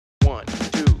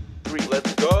3.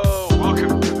 Let's go.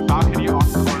 Welcome to the Balcony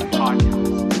Oxcord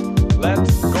podcast.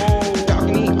 Let's go.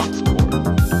 Balcony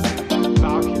Oxcord.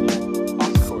 Balcony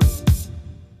Oxcord.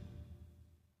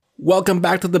 Welcome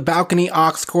back to the Balcony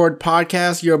Oxcord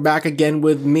podcast. You're back again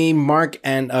with me, Mark,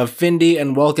 and Findy,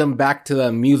 and welcome back to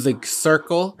the Music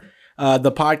Circle.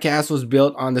 The podcast was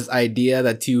built on this idea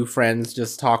that two friends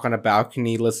just talk on a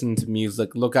balcony, listen to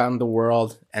music, look out in the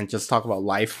world, and just talk about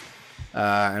life.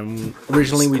 And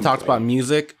originally we talked about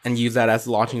music and use that as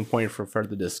a launching point for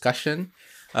further discussion.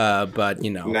 But,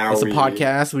 you know, now it's a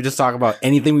podcast. We just talk about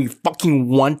anything we fucking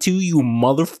want to, you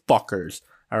motherfuckers.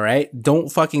 All right? Don't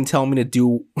fucking tell me to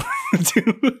do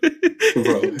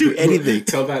do anything.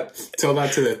 Tell that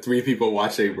to the 3 people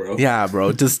watching, bro. Yeah,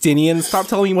 bro. Justinian, stop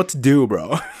telling me what to do,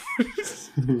 bro.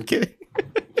 Okay.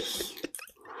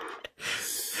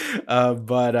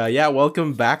 But yeah,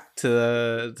 welcome back to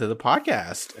the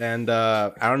podcast. And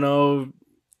I don't know,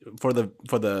 for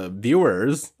the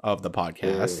viewers of the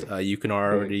podcast, you can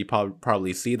already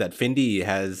probably see that Findy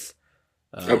has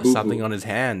something on his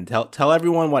hand. Tell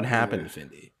everyone what happened,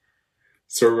 Findy.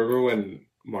 So remember when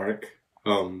Mark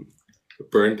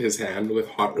burned his hand with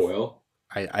hot oil?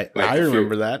 I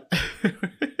remember that.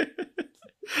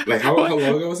 Like how long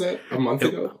ago was that? A month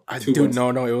ago?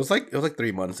 No, it was like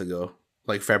 3 months ago.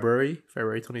 Like February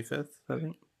 25th, I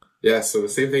think. Yeah, so the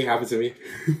same thing happened to me.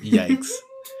 Yikes.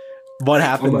 What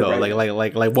happened though?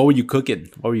 Right. Like what were you cooking?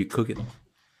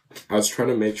 I was trying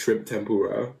to make shrimp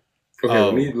tempura.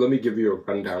 Okay, let me give you a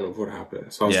rundown of what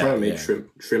happened. So I was trying to make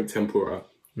shrimp tempura.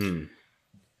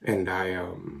 And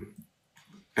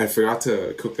I forgot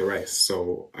to cook the rice.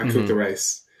 So I cooked the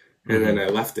rice and then I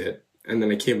left it. And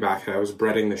then I came back and I was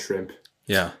breading the shrimp.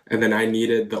 Yeah. And then I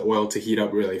needed the oil to heat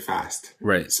up really fast.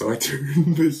 Right. So I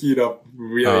turned the heat up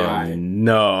really high.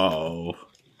 No.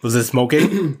 Was it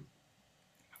smoking?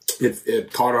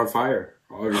 It caught on fire,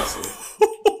 obviously.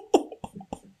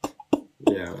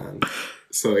 Yeah, man.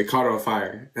 So it caught on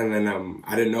fire. And then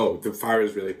I didn't know. The fire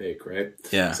was really big, right?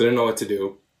 Yeah. So I didn't know what to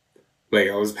do. Like,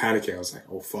 I was panicking. I was like,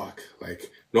 oh, fuck. Like,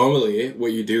 normally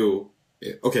what you do...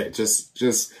 just...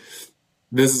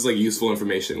 This is like useful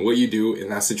information. What you do in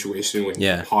that situation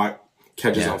when pot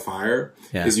catches on fire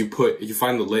is you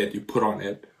find the lid, you put on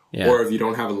it. Yeah. Or if you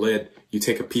don't have a lid, you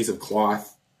take a piece of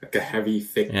cloth, like a heavy,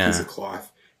 thick piece of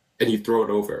cloth, and you throw it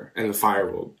over, and the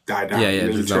fire will die down. And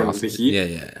then you turn off the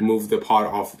heat, move the pot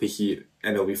off the heat,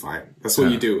 and it'll be fine. That's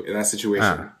what you do in that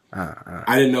situation.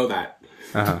 I didn't know that.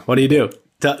 What do you do?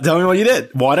 Tell me what you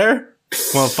did. Water?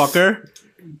 Motherfucker?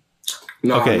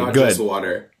 No, okay, not just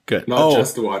water. Good. Not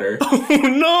just water. Oh,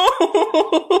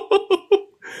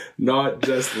 no! Not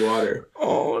just water.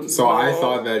 Oh, no. So I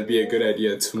thought that'd be a good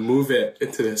idea to move it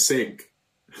into the sink.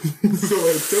 So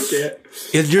I took it.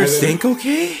 Is your sink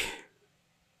okay?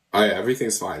 Oh, yeah,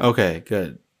 everything's fine. Okay,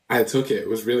 good. I took it. It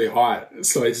was really hot.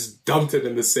 So I just dumped it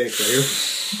in the sink.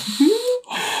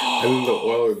 And then the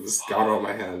oil just got on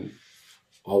my hand.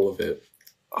 All of it.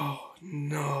 Oh,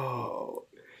 no.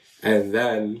 And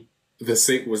then... the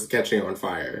sink was catching on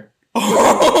fire.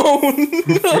 Oh,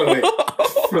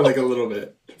 no. For like a little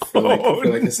bit. For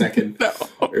like a second. No.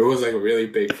 It was like a really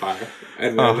big fire.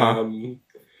 And then,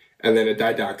 and then it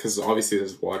died down because obviously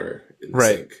there's water in the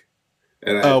sink.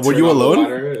 And were you alone?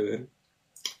 Then,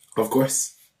 of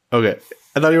course. Okay.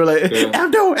 I thought you were like,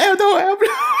 no.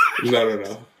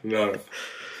 No.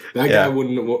 That guy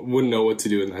wouldn't know what to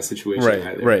do in that situation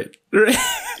either. Right.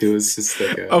 It was just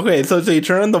like okay, so you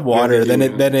turn on the water, then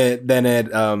it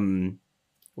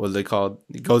what's it called?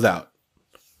 It goes out.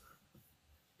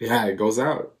 Yeah, it goes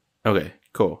out. Okay,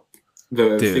 cool.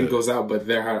 The thing goes out, but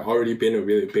there had already been a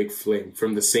really big flame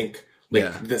from the sink.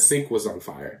 Like the sink was on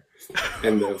fire,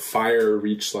 and the fire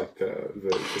reached like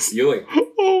the ceiling. Oh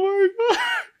my god!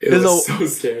 It was so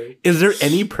scary. Is there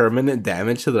any permanent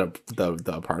damage to the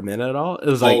apartment at all? It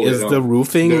was like, the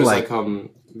roofing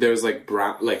there's like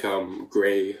brown, like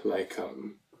gray, like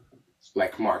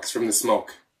marks from the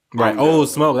smoke. Right.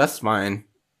 Smoke. That's fine.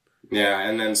 Yeah,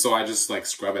 and then so I just like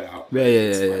scrub it out.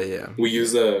 Yeah. We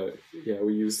used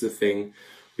the thing.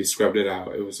 We scrubbed it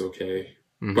out. It was okay.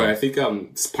 Mm-hmm. But I think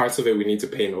parts of it we need to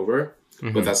paint over,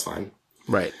 but that's fine.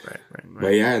 Right.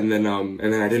 But yeah, and then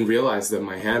I didn't realize that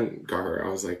my hand got hurt. I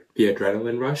was like, the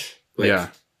adrenaline rush.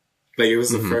 Like it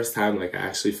was the first time like I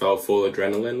actually felt full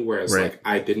adrenaline, whereas like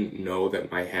I didn't know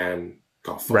that my hand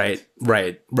got fucked.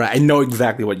 Right. I know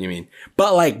exactly what you mean.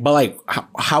 But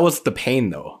how was the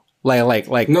pain though?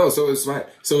 Like no, so it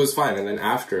was fine. And then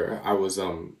after I was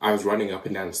running up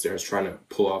and down the stairs trying to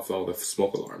pull off all the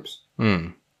smoke alarms.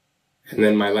 And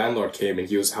then my landlord came and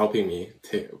he was helping me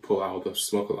pull out the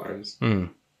smoke alarms.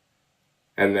 And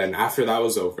then after that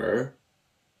was over,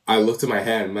 I looked at my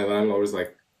hand. My landlord was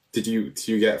like, "Did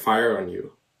you get fire on you?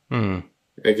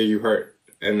 Like, are you hurt?"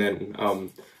 And then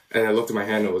and I looked at my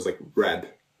hand. It was like red.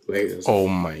 Like, it was, oh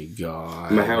my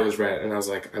god. My hand was red, and I was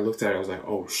like, I looked at it. I was like,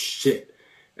 "Oh shit!"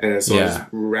 And then so I just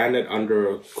ran it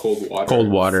under cold water. Cold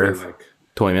water. For like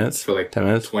 20 minutes. For like 10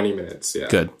 minutes. 20 minutes. Yeah.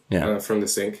 Good. Yeah. From the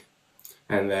sink.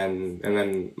 And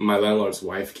then my landlord's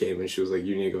wife came and she was like,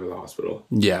 "You need to go to the hospital."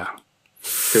 Yeah.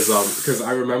 Because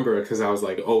I remember, because I was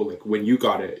like, "Oh, like when you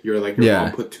got it, you're like, your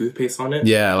mom put toothpaste on it."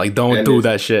 Yeah, like don't do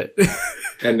that shit.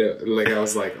 And like I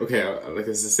was like, okay, like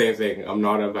it's the same thing. I'm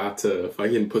not about to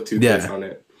fucking put toothpaste on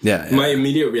it. Yeah. My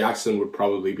immediate reaction would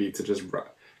probably be to just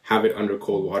have it under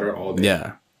cold water all day.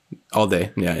 Yeah. All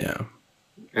day. Yeah.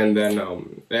 And then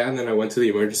I went to the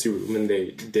emergency room and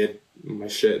they did my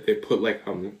shit. They put like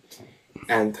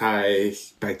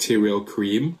antibacterial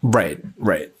cream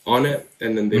on it,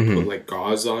 and then they put like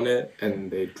gauze on it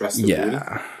and they dressed the wound.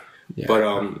 But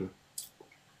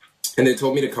and they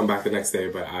told me to come back the next day,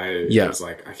 but I was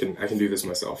like, I can do this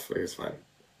myself. Like, it's fine.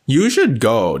 You should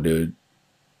go, dude.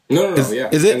 No. Is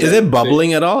it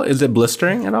bubbling at all? Is it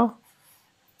blistering at all?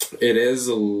 It is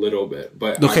a little bit,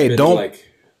 but okay, don't like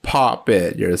pop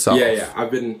it yourself. Yeah.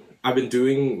 I've been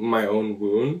doing my own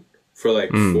wound for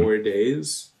like 4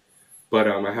 days. But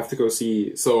I have to go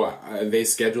see. So they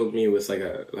scheduled me with like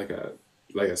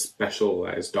a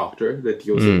specialized doctor that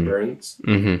deals with burns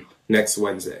next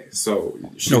Wednesday. So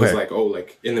she was like, "Oh,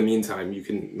 like in the meantime, you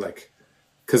can like,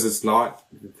 because it's not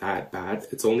that bad.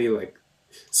 It's only like,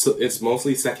 so it's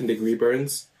mostly 2nd-degree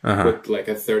burns with like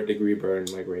a 3rd-degree burn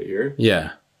like right here.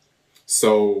 Yeah.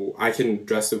 So I can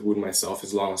dress the wound myself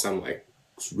as long as I'm like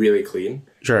really clean.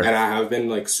 Sure. And I have been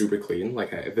like super clean.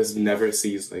 Like this never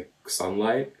sees like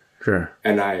sunlight. Sure.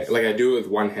 And I do it with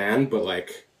one hand, but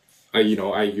like, I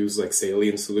use like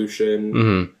saline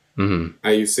solution.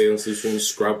 I use saline solution,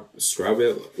 scrub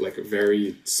it like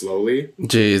very slowly.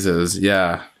 Jesus,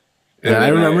 yeah. And I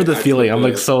remember the feeling. I'm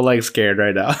like so like scared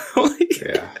right now.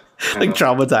 Like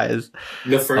traumatized.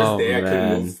 The first day I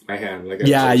couldn't move my hand. Like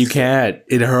you can't.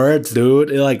 It hurts,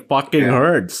 dude. It like fucking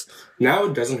hurts. Now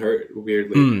it doesn't hurt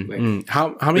weirdly. Like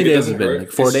how many days has it been?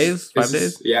 Like 4 days? 5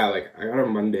 days? Yeah, like I got it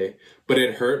on Monday. But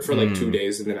it hurt for like 2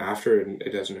 days, and then after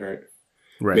it doesn't hurt.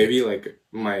 Right. Maybe like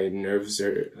my nerves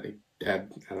are like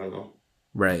dead. I don't know.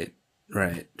 Right.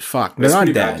 Fuck. They're not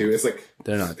dead. Bad, dude. It's like,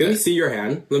 they're not Let dead. me see your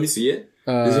hand. Let me see it.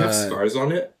 Does it have scars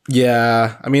on it?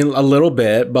 Yeah. I mean, a little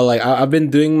bit, but like I've been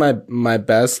doing my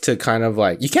best to kind of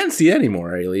like, you can't see it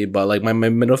anymore really, but like my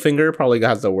middle finger probably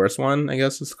has the worst one, I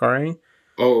guess, is scarring.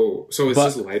 Oh, so is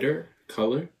this lighter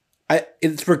color?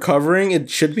 It's recovering. It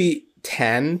should be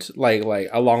tanned like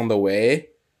along the way,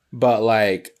 but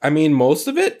like I mean most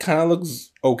of it kind of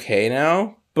looks okay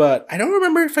now, but I don't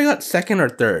remember if I got 2nd or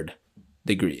 3rd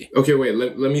degree. Okay, wait,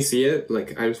 let me see it.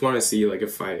 Like I just want to see like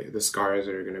if the scars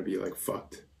are gonna be like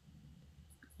fucked.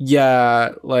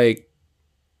 Yeah, like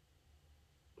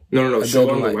no, show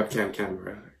on the webcam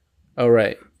camera. Oh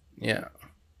right, yeah.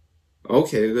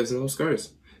 Okay, there's no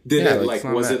scars. Did it like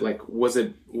was it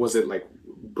like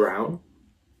brown?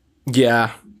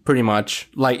 Yeah, pretty much.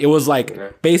 Like it was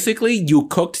like basically you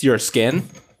cooked your skin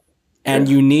and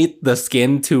you need the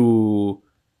skin to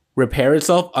repair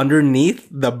itself underneath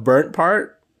the burnt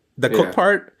part, the cooked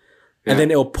part, and then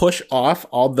it'll push off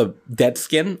all the dead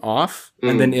skin off,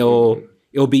 and then it'll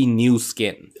be new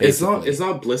skin. Basically. It's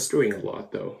not blistering a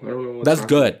lot though. I don't know what's That's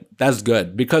good. That's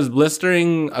good because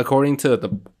blistering, according to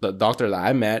the doctor that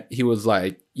I met, he was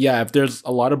like, yeah, if there's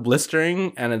a lot of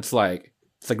blistering and it's like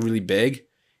really big,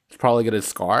 it's probably gonna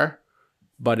scar.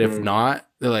 But if not,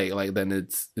 like then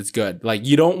it's good. Like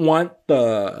you don't want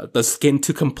the skin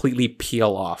to completely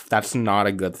peel off. That's not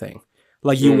a good thing.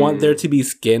 Like you want there to be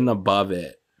skin above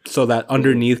it so that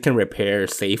underneath can repair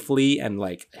safely and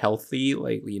like healthy,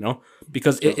 like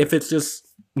because if it's just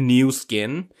new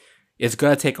skin, it's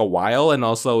gonna take a while, and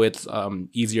also it's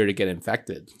easier to get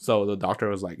infected. So the doctor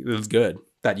was like, "This is good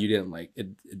that you didn't like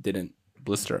it didn't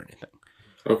blister or anything."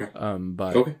 Okay.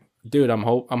 But okay. Dude, I'm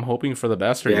hoping for the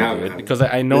best for you, dude, man. Because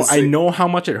I know how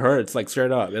much it hurts, like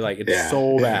straight up. It's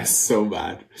so bad. It's so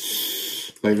bad.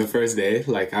 Like the first day,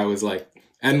 like I was like,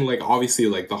 and like obviously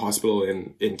like the hospital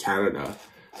in Canada,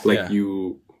 like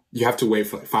you have to wait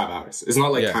for like 5 hours. It's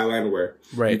not like Thailand where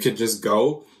you could just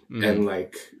go and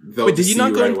like they'll Wait, did you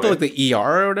not go right into like the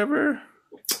ER or whatever?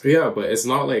 Yeah, but it's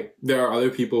not like there are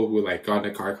other people who like got in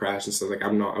a car crash and stuff. Like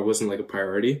I wasn't like a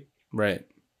priority. Right.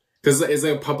 Because it's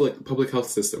like a public health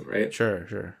system, right?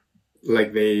 Sure.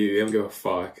 Like they don't give a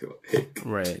fuck. Like,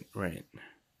 right.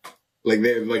 Like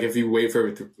if you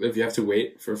have to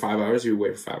wait for 5 hours, you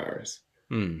wait for 5 hours.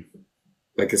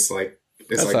 Like it's like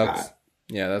sucks. that.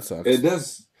 Yeah, that sucks. It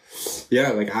does. Yeah,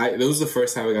 like that was the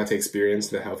first time I got to experience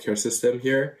the healthcare system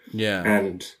here. Yeah.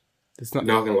 And it's not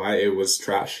gonna lie, it was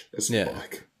trash as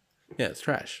fuck. Yeah, it's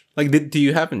trash. Like, do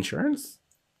you have insurance?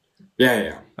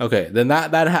 Yeah. Okay, then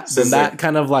that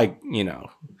kind of like,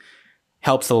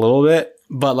 helps a little bit.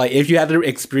 But like, if you had to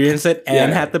experience it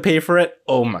and had to pay for it,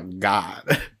 oh my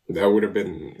god, that would have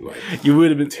been like you would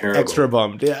have been terrible. Extra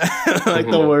bummed. Yeah, like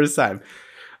the worst time.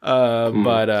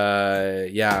 But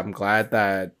yeah, I'm glad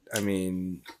that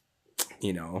you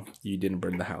didn't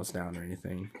burn the house down or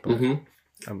anything. But,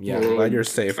 I'm glad you're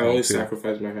safe. I only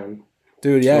sacrificed my hand,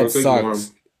 dude. Yeah, it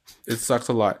sucks. It sucks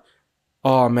a lot.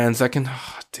 Oh man, dude,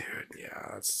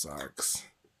 yeah, that sucks.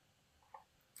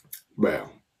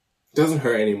 Well, it doesn't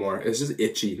hurt anymore. It's just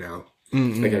itchy now.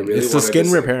 Like I really. It's the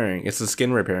skin repairing. It's the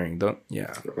skin repairing. Like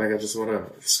I just want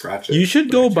to scratch it. You should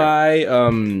go buy.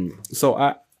 So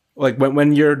I like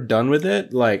when you're done with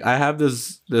it. Like I have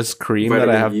this cream that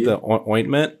I have the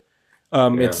ointment.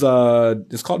 It's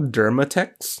called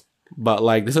Dermatex. But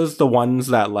like this is the ones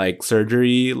that like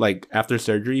surgery, like after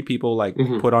surgery, people like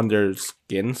put on their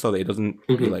skin so it doesn't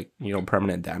be like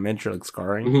permanent damage or like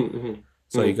scarring.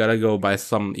 So you gotta go buy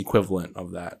some equivalent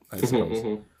of that, I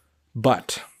suppose.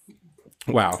 But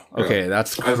wow, okay,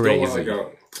 that's crazy.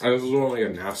 I just want like a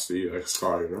nasty like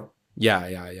scar,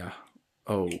 Yeah.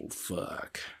 Oh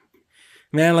fuck,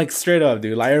 man! Like straight up,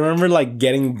 dude. Like I remember like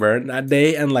getting burnt that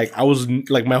day, and like I was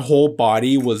like my whole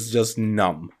body was just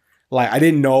numb. Like, I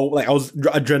didn't know, like, I was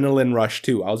adrenaline rush,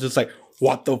 too. I was just like,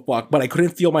 what the fuck? But I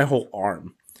couldn't feel my whole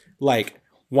arm. Like,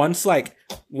 once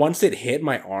it hit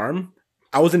my arm,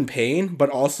 I was in pain, but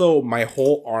also my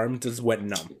whole arm just went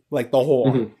numb. Like, the whole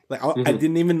arm. Like, I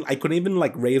couldn't even,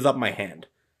 like, raise up my hand.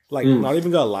 Like, not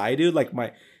even gonna lie, dude. Like,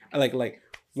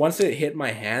 once it hit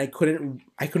my hand, I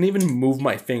couldn't even move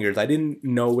my fingers. I didn't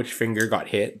know which finger got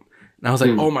hit. And I was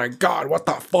like, oh my God, what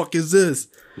the fuck is this?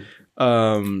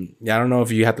 I don't know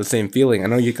if you had the same feeling. I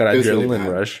know you got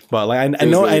adrenaline rush, but like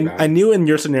I knew in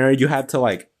your scenario you had to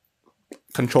like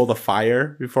control the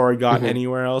fire before it got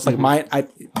anywhere else. Like mine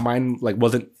like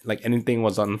wasn't like anything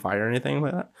was on fire or anything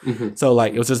like that. So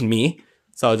like it was just me.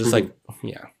 So I was just like,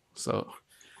 yeah. So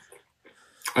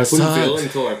I couldn't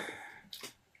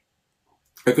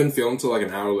feel until like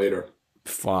an hour later.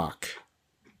 Fuck.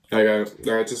 Like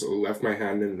I just left my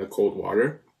hand in the cold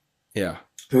water. Yeah.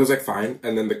 It was like fine,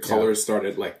 and then the colors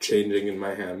started like changing in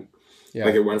my hand. Yeah.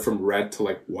 Like it went from red to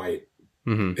like white.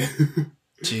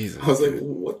 Jesus. I was like,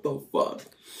 what the fuck?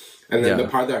 And then the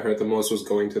part that hurt the most was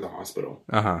going to the hospital.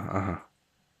 And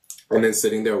then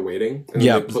sitting there waiting. And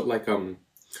they put like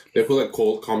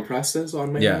cold compresses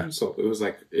on my hand, so it was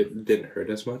like it didn't hurt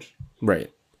as much.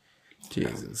 Right.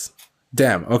 Jesus.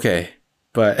 Damn. Okay,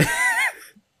 but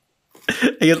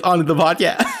I guess on to the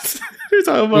podcast. We're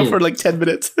talking about for like 10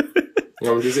 minutes.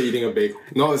 No, I'm just eating a bagel.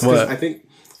 No, it's because I think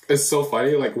it's so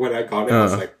funny. Like when I got it, I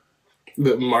was like,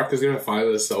 Mark is gonna find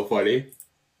this so funny.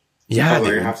 Yeah,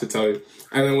 I have to tell you.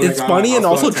 And then when it's funny and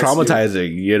also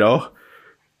traumatizing, I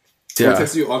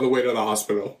texted you on the way to the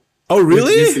hospital. Oh,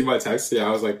 really? Did you see my text? Yeah, I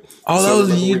was like, oh, that was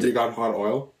when you got hot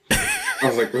oil. I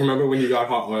was like, remember when you got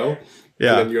hot oil?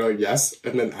 Yeah. And then you're like, yes.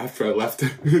 And then after I left,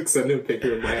 send him a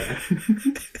picture of my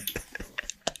hand.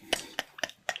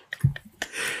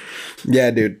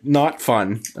 Yeah, dude, not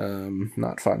fun.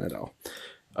 Not fun at all.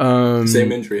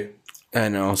 Same injury. I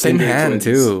know. Same injury hand twins.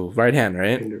 Too. Right hand,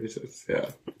 right? Yeah.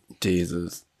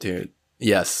 Jesus, dude.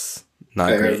 Yes.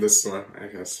 Not great. This one, I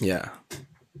guess. Yeah.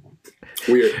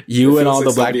 Weird. You and all the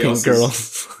Blackpink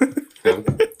girls.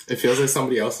 It feels like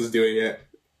somebody else is doing it.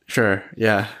 Sure.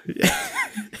 Yeah.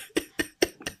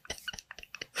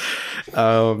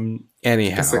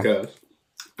 Anyhow. It's like a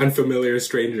unfamiliar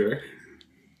stranger.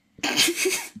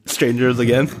 Strangers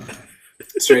again.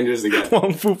 Strangers again.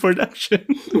 Wong Fu production.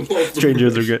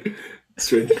 Strangers are good.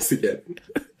 Strangers again.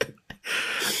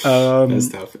 That's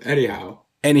tough.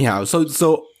 Anyhow,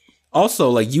 so also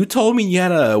like you told me you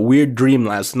had a weird dream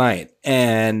last night,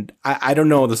 and I don't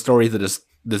know the story to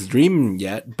this dream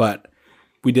yet, but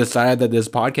we decided that this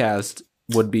podcast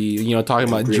would be talking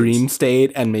about dream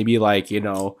state and maybe like kind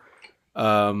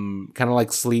of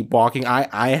like sleepwalking.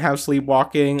 I have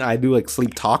sleepwalking. I do like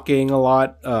sleep talking a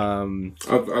lot.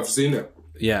 I've seen it.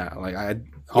 Yeah, like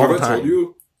all the time.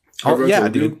 Told you? Yeah,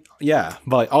 dude. You? Yeah,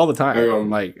 but like all the time.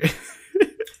 Like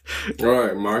all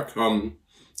right, Mark.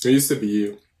 It used to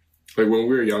be like when we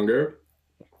were younger,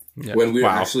 when we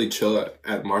would actually chill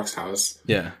at Mark's house.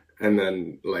 Yeah, and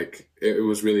then like it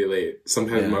was really late.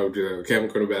 Sometimes Mark would be like, "Okay, I'm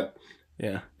going to bed."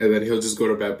 Yeah, and then he'll just go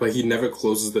to bed, but he never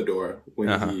closes the door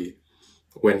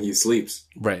when he sleeps.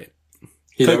 Right.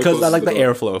 Because I like the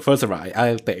airflow. First of all,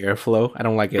 I like the airflow. I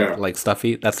don't like it like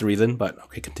stuffy. That's the reason. But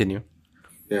okay, continue.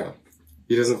 Yeah.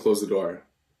 He doesn't close the door.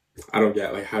 I don't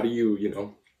get, like, how do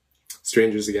you,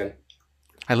 strangers again?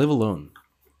 I live alone.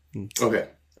 Okay.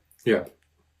 Yeah.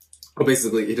 Well,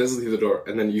 basically, he doesn't leave the door,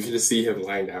 and then you can just see him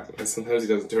lying down. And sometimes he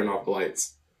doesn't turn off the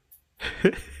lights.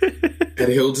 And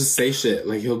he'll just say shit.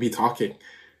 Like, he'll be talking.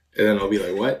 And then I'll be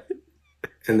like, what?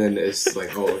 And then it's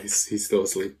like, oh, he's still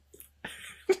asleep.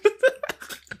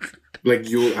 Like,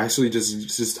 you'll actually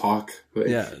just talk. Like,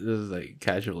 yeah, this is like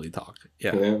casually talk.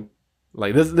 Yeah.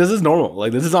 Like, this is normal.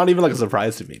 Like, this is not even like a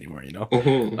surprise to me anymore, you know?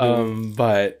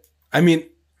 But, I mean,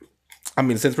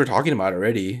 since we're talking about it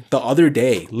already, the other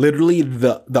day, literally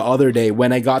the other day,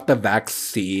 when I got the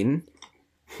vaccine,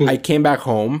 I came back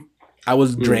home. I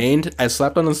was drained. I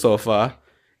slept on the sofa.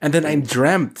 And then I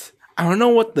dreamt. I don't know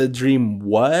what the dream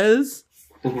was,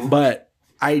 but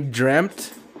I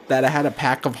dreamt that I had a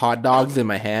pack of hot dogs in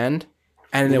my hand.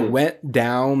 And it went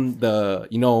down the,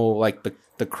 like the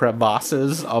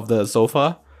crevasses of the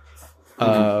sofa.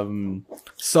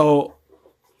 So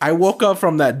I woke up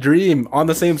from that dream on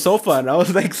the same sofa and I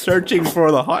was like searching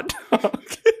for the hot dog.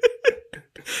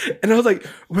 And I was like,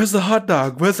 where's the hot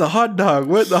dog? Where's the hot dog?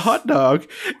 Where's the hot dog?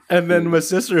 And then my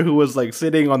sister, who was like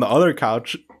sitting on the other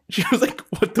couch, she was like,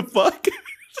 what the fuck?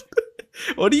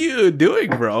 What are you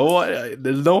doing, bro?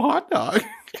 There's no hot dog.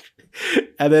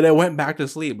 And then I went back to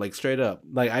sleep, like straight up.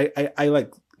 Like I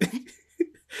like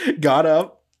got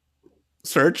up,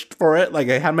 searched for it. Like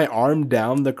I had my arm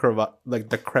down the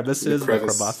crevices,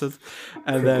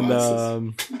 and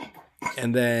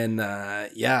then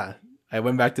yeah, I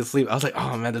went back to sleep. I was like,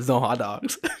 oh man, there's no hot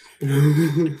dogs.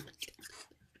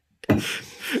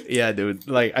 Yeah, dude.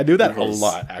 Like I do that a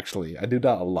lot. Actually, I do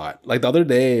that a lot. Like the other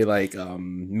day, like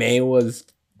May was,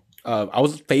 I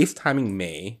was FaceTiming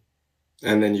May.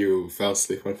 And then you fell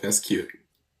asleep on That's cute.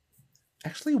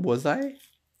 Actually, was I?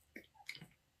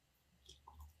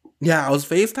 Yeah, I was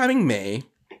FaceTiming May,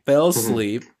 fell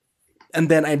asleep, and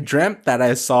then I dreamt that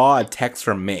I saw a text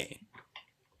from May.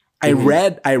 I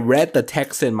read the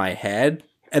text in my head,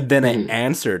 and then I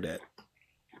answered it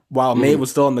while May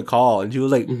was still on the call, and she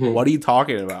was like, "What are you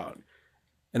talking about?"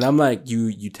 And I'm like,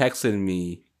 "You texted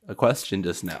me a question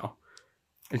just now,"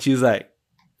 and she's like,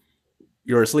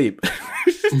 "You're asleep."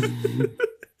 And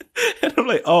I'm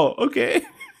like, oh, okay.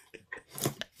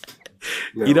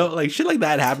 No. Like shit like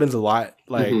that happens a lot,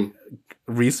 like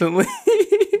recently.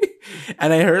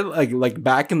 And I heard like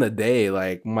back in the day,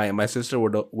 like my sister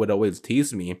would always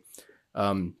tease me.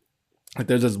 Like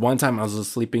there's this one time I was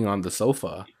just sleeping on the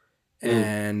sofa,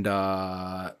 and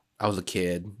I was a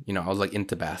kid, I was like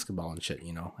into basketball and shit,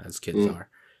 as kids are,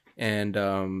 and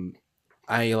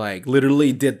I like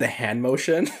literally did the hand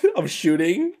motion of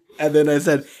shooting. And then I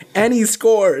said, and he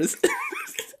scores.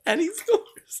 And he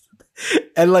scores.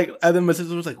 And then my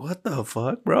sister was like, what the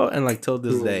fuck, bro? And like till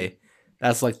this day,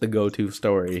 that's like the go-to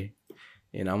story.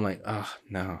 I'm like, oh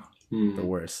no. The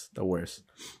worst.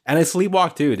 And I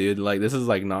sleepwalk too, dude. Like this is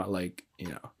like not like,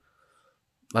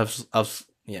 I've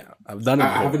done it.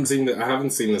 I haven't seen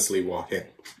the sleepwalking.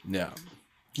 Yeah.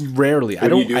 Rarely. I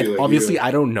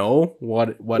don't know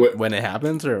what when it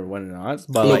happens or when it not.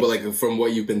 But but from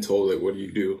what you've been told, like what do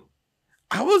you do?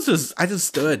 I just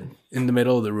stood in the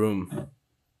middle of the room.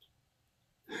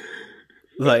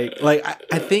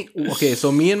 I think okay,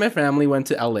 so me and my family went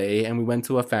to LA and we went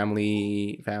to a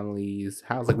family's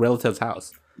house, like relative's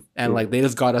house. And like they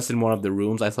just got us in one of the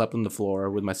rooms. I slept on the floor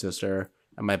with my sister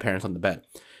and my parents on the bed.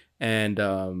 And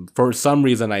for some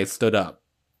reason I stood up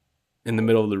in the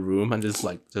middle of the room and just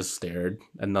stared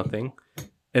at nothing.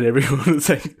 And everyone was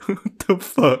like, what the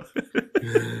fuck?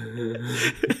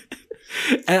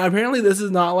 And apparently this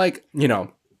is not like,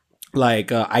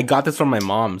 I got this from my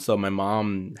mom. So my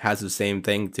mom has the same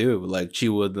thing too. Like she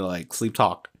would like sleep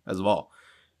talk as well.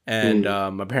 And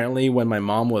apparently when my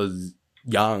mom was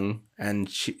young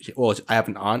and I have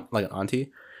an aunt, like an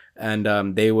auntie,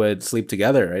 and they would sleep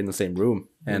together in the same room.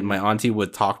 And my auntie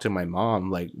would talk to my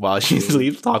mom like while she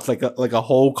sleeps, talks like a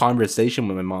whole conversation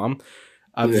with my mom.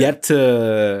 I've yet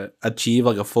to achieve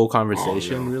like a full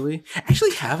conversation, really.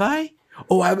 Actually, have I?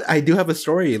 Oh, I do have a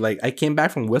story. Like I came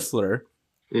back from Whistler.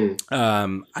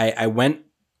 I went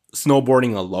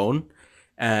snowboarding alone,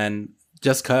 and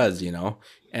just cause,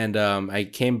 and I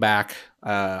came back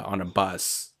on a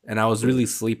bus, and I was really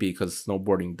sleepy because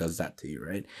snowboarding does that to you,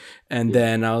 right? And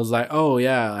then I was like, oh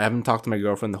yeah, I haven't talked to my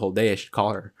girlfriend the whole day. I should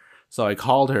call her. So I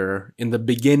called her in the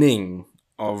beginning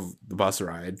of the bus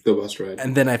ride.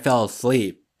 And then I fell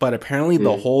asleep. But apparently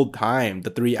the whole time, the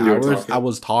 3 hours, I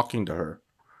was talking to her.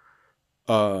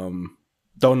 Don't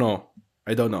know.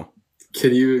 I don't know.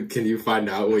 Can you find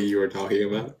out what you were talking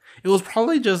about? It was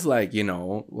probably just like,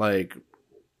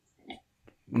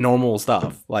 normal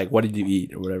stuff. Like, what did you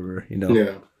eat or whatever, you know?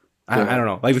 Yeah. I don't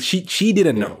know. Like, she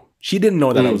didn't know. She didn't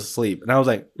know that I was asleep. And I was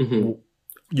like,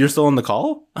 you're still on the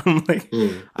call? I'm like,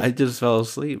 I just fell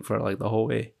asleep for like the whole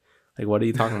way. Like, what are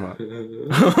you talking about?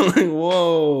 I'm like,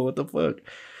 whoa, what the fuck?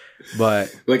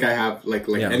 But like I have like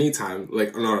anytime,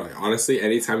 like no, honestly,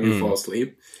 anytime you fall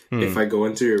asleep, if I go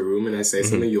into your room and I say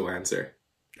something, you'll answer.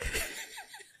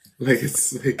 Like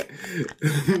it's like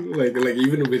like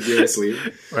even with your sleep,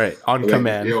 right, on like,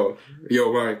 command. Yo,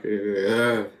 Mark.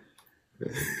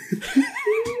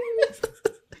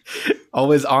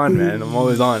 Always on, man. I'm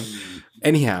always on.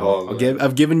 Anyhow,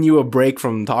 I've given you a break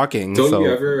from talking. Don't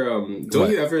you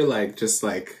ever like just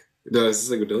like no, it's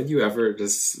just like don't you ever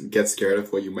just get scared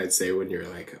of what you might say when you're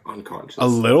like unconscious? A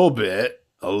little bit.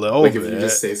 Like if you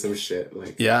just say some shit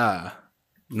like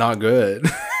not good.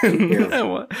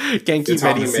 Yeah. Can't keep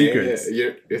any secrets.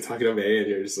 You're talking to me and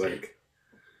you're just like,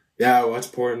 yeah, I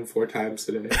watch porn 4 times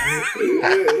today.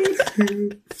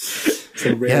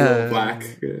 Some Rainbow Black.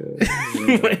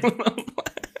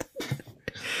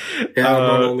 Yeah, I'm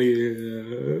not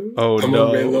only. I'm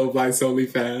a Rainbow Black's only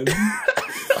fan.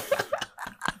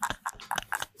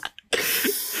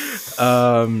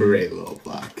 Ray Little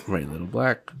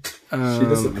Black. She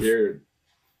disappeared.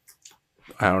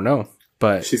 I don't know,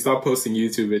 but she stopped posting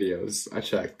YouTube videos. I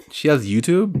checked. She has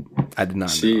YouTube? I did not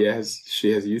know. She has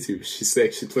YouTube. She's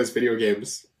sick. She plays video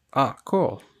games. Ah,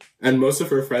 cool. And most of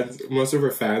her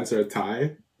fans are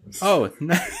Thai. Oh,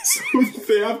 nice. So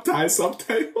they have Thai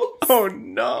subtitles. Oh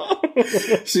no.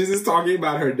 She's just talking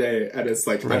about her day, and it's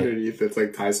like underneath it's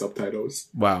like Thai subtitles.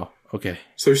 Wow. Okay.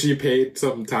 So she paid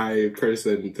some Thai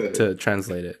person to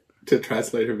translate it. To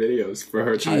translate her videos for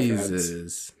her Thai fans.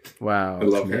 Jesus. Wow. I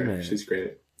love her. She's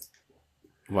great.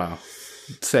 Wow.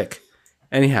 Sick.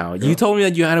 Anyhow, you told me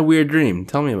that you had a weird dream.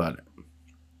 Tell me about it.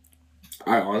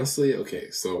 I honestly,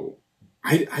 so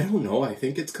I don't know. I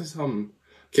think it's because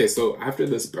okay, so after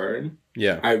this burn,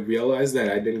 I realized that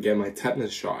I didn't get my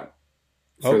tetanus shot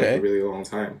for like a really long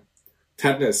time.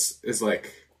 Tetanus is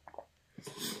like,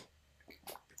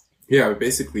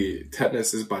 basically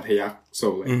tetanus is batayak.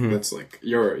 So like that's like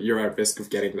you're at risk of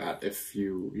getting that if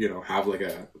you have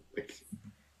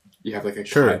you have a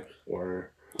cut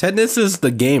or. Tetanus is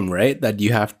the game, right? That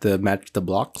you have to match the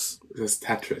blocks. It's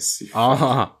Tetris.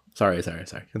 Sorry.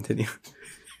 Continue.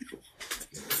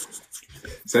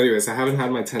 So anyways, I haven't had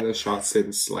my tetanus shot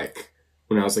since like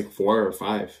when I was like 4 or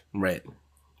 5. Right.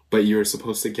 But you're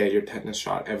supposed to get your tetanus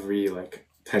shot every like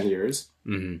 10 years.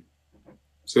 Mm-hmm.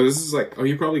 So this is like,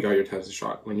 you probably got your tetanus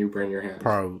shot when you burn your hand.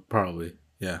 Probably,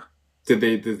 yeah. Did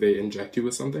they inject you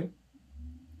with something?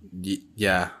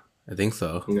 Yeah, I think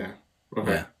so. Yeah.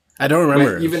 Okay. Yeah. I don't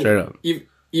remember. Like, straight up.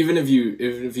 Even if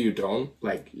you don't,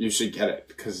 like, you should get it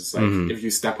because it's like if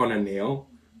you step on a nail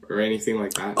or anything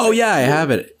like that. Oh yeah, I have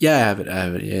it. Yeah, I have it.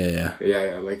 Yeah.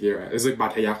 Yeah. Like it's like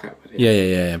batayak.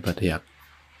 Yeah. Batayak.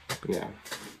 Yeah.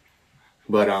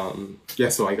 But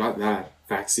so I got that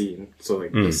vaccine. So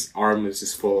like this arm is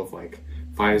just full of like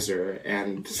Pfizer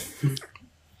and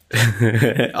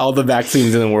all the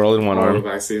vaccines in the world in one arm. All the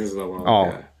vaccines in the world. Oh.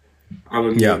 Yeah. I'm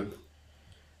immune.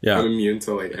 Yeah. I'm immune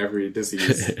to like every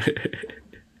disease.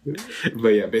 But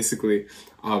yeah, basically,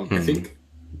 I think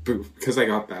because I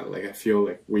got that, like I feel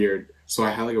like weird. So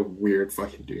I had like a weird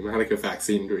fucking dream. I had like a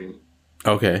vaccine dream.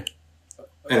 Okay.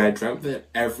 And I dreamt that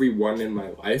everyone in my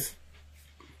life.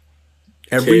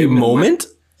 Every moment?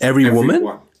 Every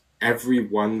woman?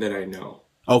 Everyone that I know.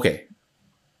 Okay.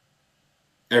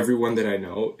 Everyone that I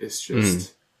know is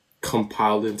just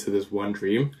compiled into this one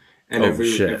dream. And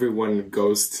everyone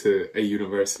goes to a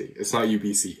university. It's not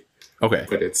UBC. Okay.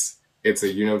 But it's a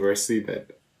university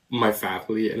that my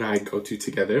family and I go to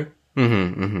together.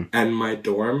 And my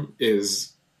dorm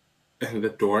is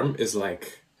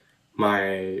like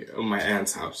my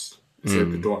aunt's house. It's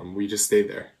like the dorm. We just stay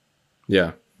there.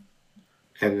 Yeah.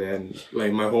 And then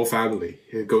like my whole family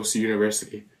goes to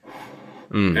university.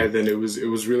 And then it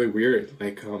was really weird.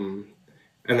 Like and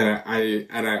then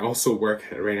I also work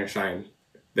at Rain or Shine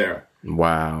there.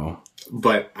 Wow.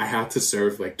 But I had to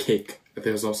serve like cake.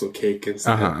 There's also cake and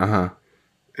stuff.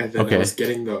 And then I was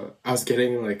getting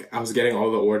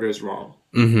all the orders wrong.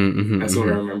 That's what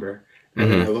I remember. And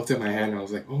then I looked at my hand and I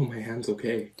was like, oh, my hand's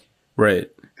okay.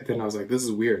 Right. And then I was like, this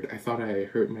is weird. I thought I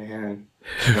hurt my hand.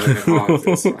 And I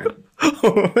was like,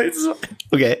 oh, it's fine.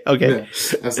 Okay. Yeah.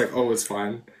 I was like, oh, it's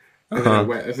fine. And then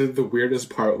I think the weirdest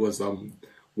part was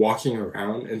walking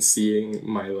around and seeing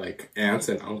my like aunts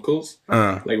and uncles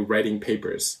like writing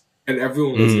papers. And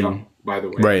everyone was young, by the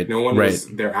way. Right. No one was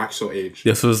their actual age.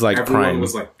 This was like everyone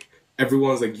was like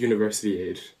university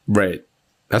age. Right.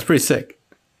 That's pretty sick.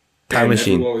 Time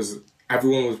machine.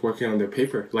 everyone was working on their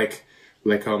paper. Like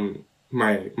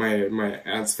my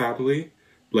aunt's family,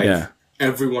 like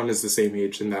everyone is the same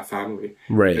age in that family.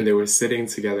 Right. And they were sitting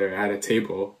together at a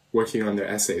table working on their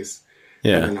essays.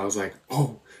 Yeah. And then I was like,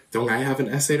 oh, don't I have an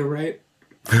essay to write?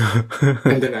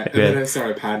 and then I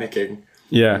started panicking.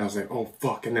 Yeah. And I was like, oh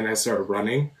fuck. And then I started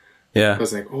running. Yeah. I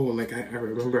was like, oh, like I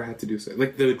remember I had to do something.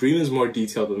 Like the dream is more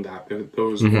detailed than that. There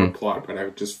was more plot, but I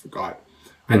just forgot.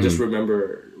 I just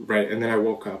remember, right? And then I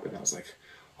woke up and I was like,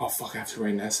 oh fuck, I have to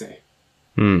write an essay.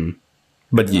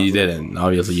 But you didn't.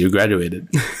 Obviously, you graduated.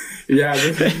 Yeah.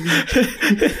 And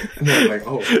then I'm like,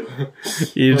 oh.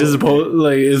 You just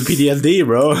like, it's PTSD,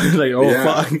 bro. Like, oh, yeah,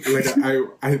 fuck. Like,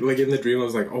 I like in the dream, I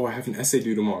was like, oh, I have an essay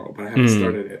due tomorrow, but I haven't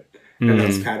started it. And I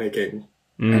was panicking.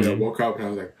 And I woke up and I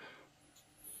was like,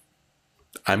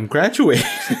 I'm graduating.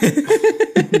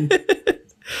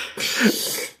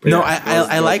 No, yeah,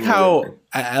 I like how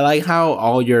I like how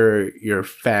all your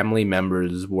family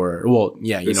members were, well,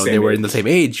 yeah, you know, they were in the same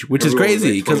age, which is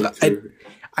crazy because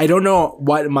I don't know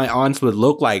what my aunts would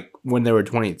look like when they were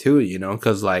 22, you know,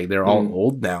 because like they're all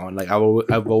old now, and like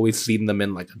I've always seen them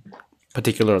in like a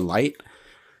particular light.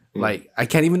 Like I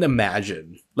can't even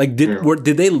imagine. Like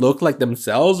did they look like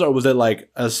themselves, or was it like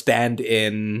a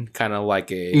stand-in kind of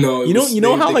like a you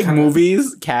know how like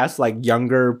movies cast like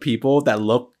younger people that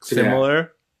look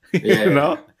similar, yeah. You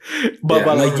know, but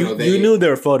like you knew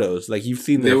their photos, like you've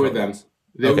seen their photos.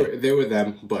 They were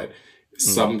them, but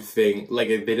something like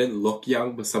they didn't look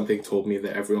young, but something told me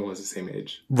that everyone was the same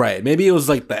age. Right? Maybe it was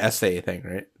like the essay thing,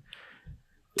 right?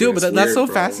 Dude, but that's so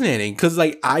fascinating because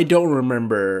like I don't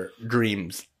remember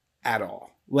dreams at all.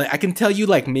 Like I can tell you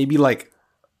like maybe like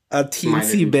a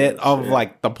teensy bit of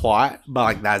like the plot, but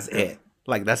like that's it.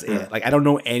 Like that's it. Like I don't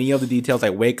know any of the details.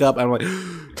 I wake up and I'm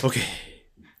like, okay,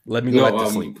 let me go back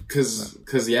to sleep.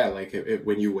 Because yeah, like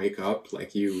when you wake up,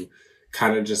 like you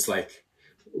kind of just like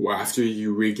after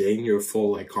you regain your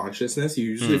full like consciousness, you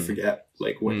usually forget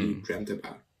like what you dreamt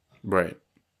about. Right.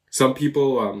 Some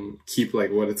people keep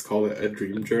like what it's called a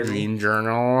dream journal.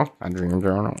 A dream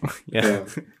journal. Yeah.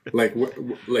 Like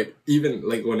like even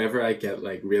like whenever I get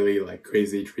like really like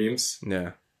crazy dreams.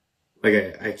 Yeah.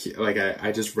 Like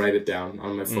I just write it down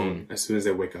on my phone as soon as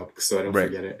I wake up so I don't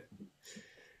forget it.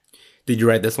 Did you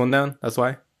write this one down? That's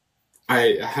why?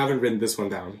 I haven't written this one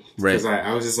down. Right. Because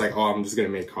I was just like, oh, I'm just gonna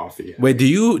make coffee. Wait, do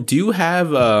you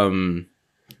have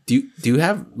do you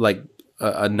have like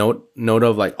a note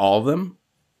of like all of them?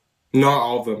 Not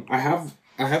all of them. I have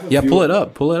a yeah, few. pull it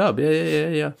up.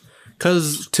 Yeah.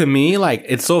 Because to me, like,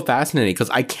 it's so fascinating because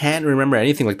I can't remember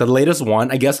anything. Like, the latest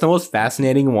one, I guess the most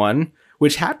fascinating one,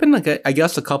 which happened, like, I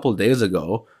guess a couple of days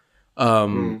ago,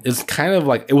 is kind of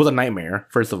like, it was a nightmare,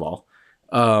 first of all.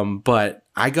 But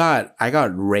I got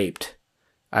raped.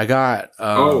 I got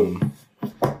no,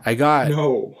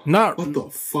 not what the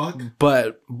fuck,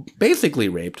 but basically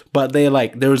raped. But they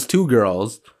like, there was two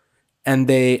girls. And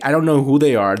I don't know who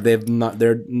they are. They're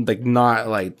like not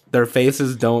like their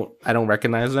faces I don't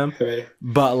recognize them.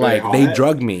 But like they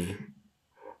drugged me.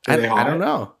 I don't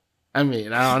know. I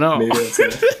mean, I don't know. Maybe that's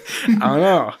it. I don't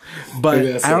know.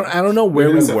 But I don't know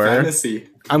where we were. Fantasy.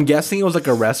 I'm guessing it was like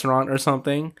a restaurant or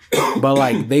something. But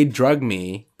like they drug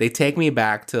me. They take me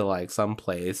back to like some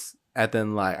place, and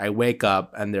then like I wake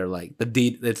up and they're like the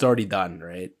deed. It's already done,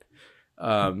 right?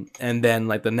 And then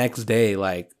like the next day,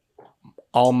 like.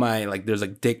 All my like there's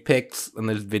like dick pics and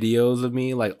there's videos of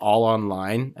me like all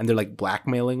online, and they're like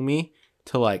blackmailing me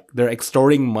to like they're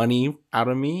extorting money out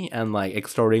of me and like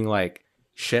extorting like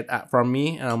shit from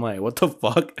me, and I'm like, what the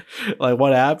fuck? Like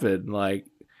what happened? Like,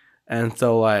 and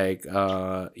so like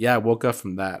yeah, I woke up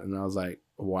from that and I was like,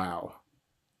 wow,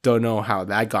 don't know how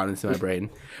that got into my brain,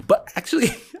 but actually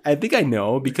I think I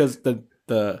know because the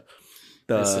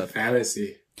it's a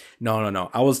fantasy. No.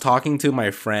 I was talking to my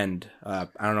friend. I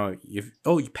don't know if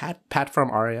Pat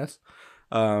from RAS.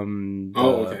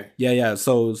 Okay. Yeah.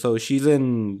 So she's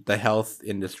in the health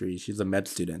industry. She's a med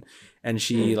student, and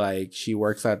she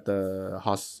works at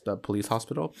the police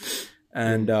hospital.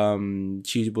 And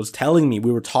she was telling me,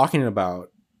 we were talking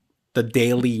about the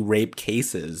daily rape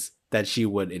cases that she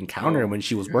would encounter when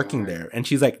she was working there, and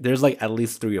she's like, "There's like at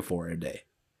least 3 or 4 a day."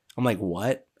 I'm like,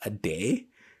 "What? A day?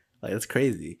 Like that's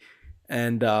crazy."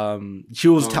 And she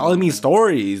was telling me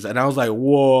stories, and I was like,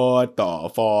 "What the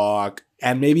fuck?"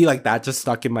 And maybe like that just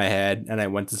stuck in my head, and I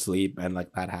went to sleep, and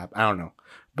like that happened. I don't know,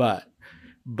 but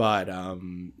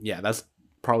yeah, that's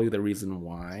probably the reason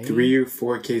why. 3 or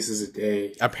 4 cases a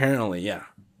day. Apparently, yeah,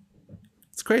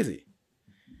 it's crazy.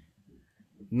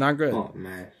 Not good. Oh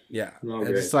man, yeah,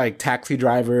 it's like taxi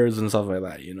drivers and stuff like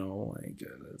that. You know, like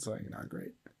it's like not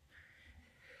great.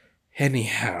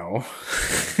 Anyhow,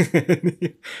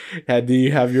 do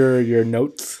you have your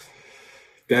notes?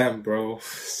 Damn, bro.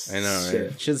 I know,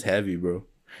 right? She's heavy, bro.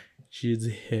 She's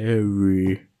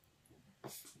heavy.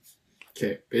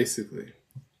 Okay, basically.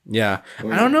 Yeah,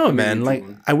 I don't know, man. Like,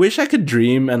 I wish I could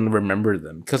dream and remember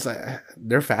them because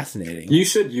they're fascinating. You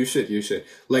should.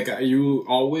 Like, you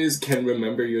always can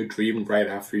remember your dream right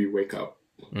after you wake up.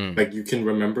 Like, you can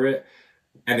remember it.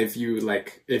 And if you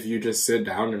just sit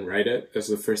down and write it, as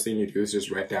the first thing you do is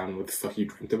just write down what the fuck you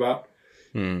dreamt about,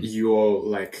 you'll,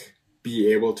 like,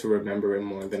 be able to remember it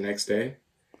more the next day.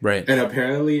 Right. And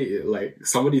apparently, like,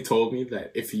 somebody told me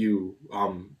that if you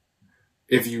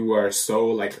are so,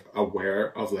 like,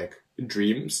 aware of, like,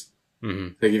 dreams,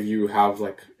 like,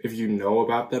 if you know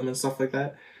about them and stuff like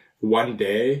that, one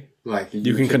day, like,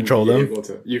 you can control them.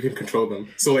 You can control them.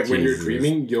 So, like, when you're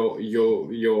dreaming,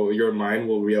 your mind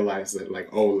will realize that, like,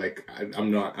 oh, like,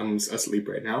 I'm asleep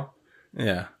right now.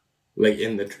 Yeah. Like,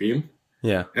 in the dream.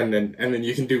 Yeah. And then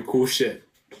you can do cool shit.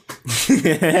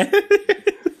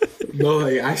 No,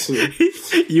 like, actually.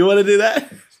 You want to do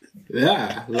that?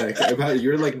 Yeah. Like,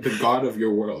 you're, like, the god of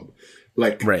your world.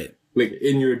 Like, right. Like,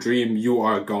 in your dream, you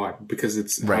are God because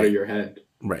it's out of your head.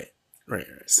 Right.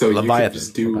 So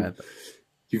Leviathan.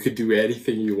 You could do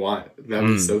anything you want. That'd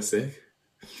be so sick.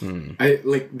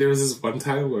 There was this one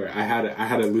time where I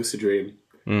had a lucid dream.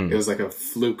 It was like a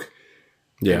fluke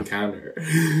encounter.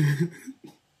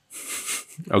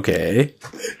 Okay.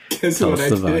 Guess what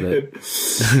I did?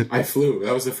 I flew.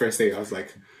 That was the first thing. I was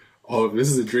like, oh, if this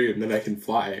is a dream, then I can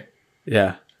fly.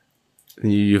 Yeah.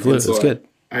 You flew. So that's good.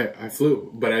 I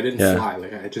flew, but I didn't fly.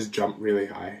 Like, I just jumped really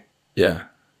high. Yeah.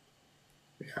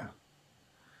 Yeah.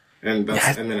 And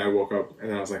then I woke up,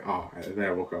 and then I was like, oh. And then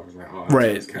I woke up, I was like, oh,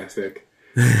 that's kind of sick.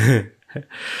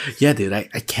 Yeah, dude. I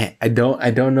can't. I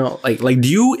don't know. Like, do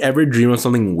you ever dream of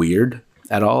something weird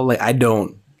at all? Like, I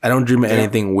don't dream of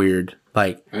anything weird.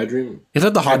 Like, I dream. It's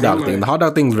like the hot dog thing. The hot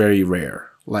dog thing's very rare.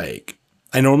 Like,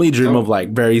 I normally dream of, like,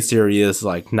 very serious,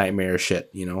 like, nightmare shit,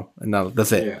 you know? And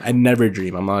that's it. Yeah. I never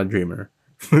dream. I'm not a dreamer.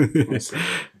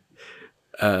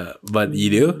 But you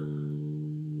do?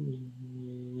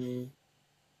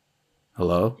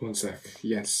 Hello? 1 sec.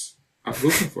 Yes. I'm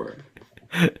looking for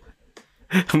it.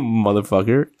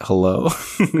 Motherfucker. Hello?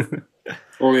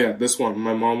 Oh, yeah. This one.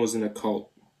 My mom was in a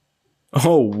cult.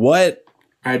 Oh, what?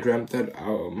 I dreamt that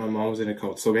my mom was in a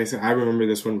cult. So basically, I remember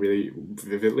this one really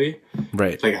vividly.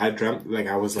 Right. Like, I dreamt, like,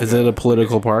 I was like... Is it a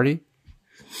political party?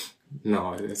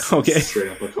 No, it's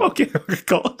straight up a cult. Okay,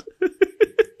 cult.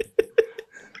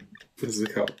 This is a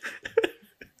cult.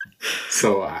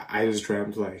 So I just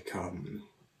dreamt, like,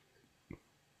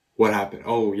 what happened?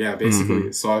 Oh, yeah,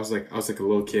 basically. So I was like a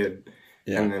little kid.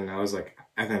 Yeah. And then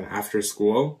after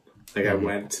school, like, I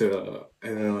went to...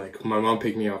 And then, like, my mom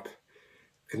picked me up.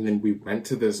 And then we went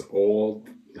to this old,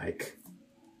 like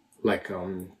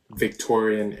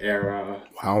Victorian era,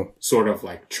 sort of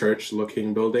like church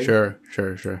looking building. Sure.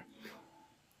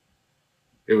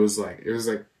 It was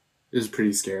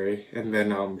pretty scary. And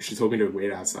then she told me to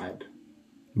wait outside.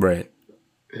 Right.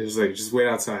 It was like, just wait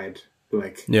outside.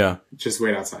 Like, yeah, just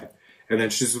wait outside. And then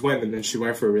she just went, and then she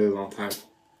went for a really long time.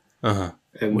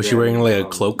 And was she wearing like a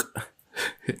cloak?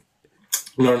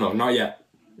 No, not yet.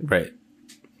 Right.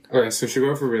 Okay, so she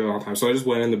went for a really long time. So I just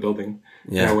went in the building,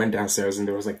 and I went downstairs, and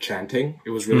there was, like, chanting.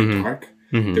 It was really dark.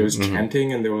 There was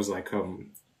chanting, and there was, like,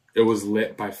 it was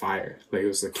lit by fire. Like, it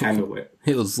was, like, candlelit.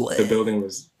 It was lit. The building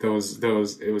was, it was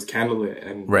candlelit,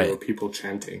 and there were people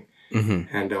chanting. And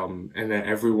then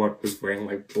everyone was wearing,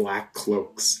 like, black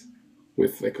cloaks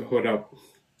with, like, a hood up.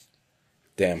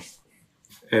 Damn.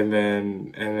 And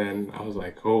then I was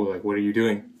like, oh, like, what are you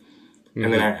doing?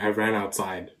 And then I ran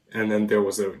outside, and then there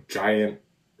was a giant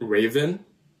raven.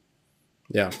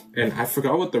 Yeah. And I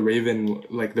forgot what the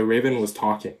raven was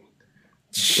talking.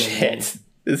 Shit.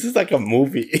 This is like a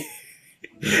movie.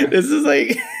 This is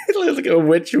like a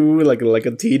witch movie, like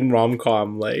a teen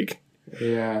rom-com, like.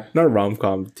 Yeah. Not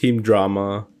rom-com, teen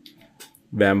drama,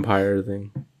 vampire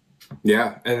thing.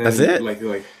 Yeah. And then, that's it? Like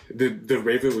the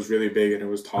raven was really big and it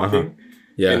was talking.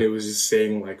 Yeah. And it was just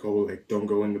saying, like, oh, like, don't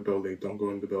go in the building.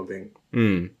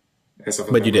 And stuff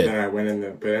like but that. You did. But then I went in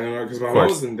there. But then, because my mom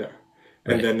was in there.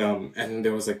 And then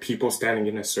there was, like, people standing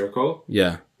in a circle.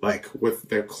 Yeah. Like, with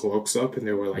their cloaks up, and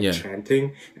they were, like,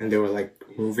 chanting. And they were, like,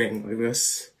 moving like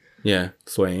this. Yeah.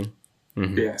 Swaying.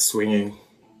 Yeah, swinging.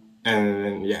 And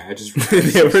then, yeah, I just...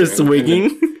 They were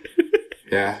swinging?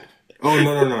 Yeah. Oh,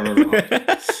 no.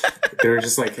 They were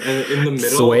just, like, in the middle,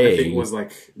 swaying. I think was,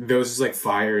 like... There was just, like,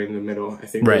 fire in the middle. I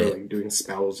think they were, like, doing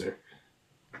spells or...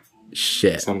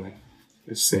 Shit. Something. It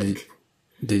was sick.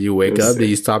 Did you wake up? Sick. Did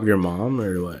you stop your mom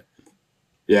or what?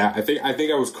 Yeah, I think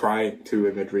I was crying too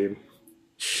in the dream.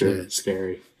 Shit,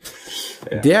 scary.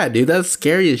 Yeah, dude, that's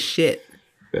scary as shit.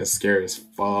 That's scary as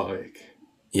fuck.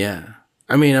 Yeah,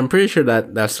 I mean, I'm pretty sure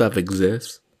that stuff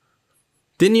exists.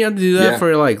 Didn't you have to do that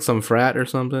for like some frat or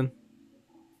something?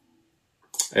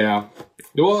 Yeah.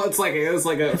 Well, it's like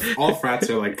all frats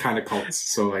are like kind of cults.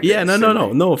 So like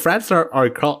no. Frats are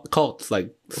cults,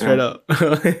 like straight up.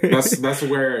 that's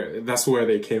where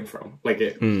they came from. Like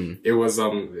it was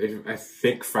I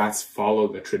think frats follow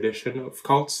the tradition of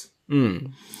cults.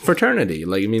 Fraternity,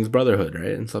 like it means brotherhood,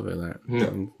 right, and stuff like that.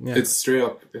 Yeah. It's straight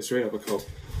up a cult.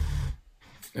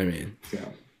 I mean, yeah.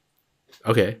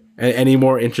 Okay. Any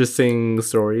more interesting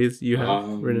stories you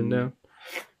have written down?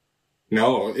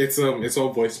 No, it's all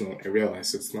voice note. I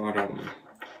realize it's not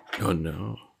Oh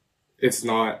no. It's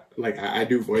not like I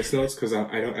do voice notes because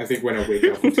I think when I wake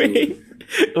up.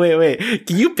 Wait.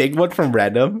 Can you pick one from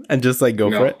random and just like go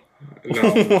for it? No.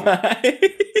 Why?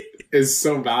 It's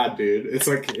so bad, dude. It's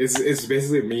like it's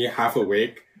basically me half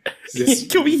awake.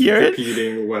 Just can we hear it?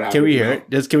 What happened? Can we hear it?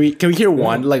 Just can we hear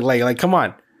one? Like come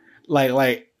on. Like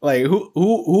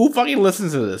who fucking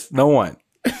listens to this? No one.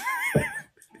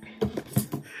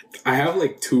 I have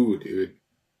like 2, dude.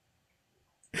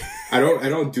 I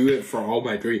don't do it for all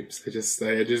my dreams. I just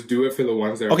do it for the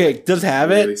ones that are okay. Just have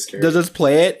really it. Scary. Just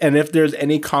play it, and if there's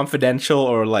any confidential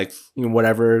or like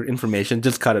whatever information,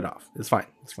 just cut it off. It's fine.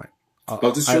 It's fine.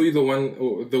 I'll just show you the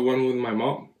one with my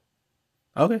mom.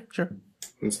 Okay, sure.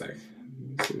 One sec.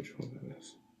 Let's see which one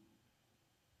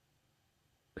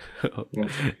that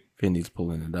is. Vinny's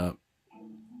pulling it up.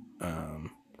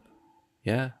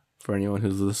 Yeah. For anyone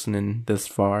who's listening this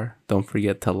far, don't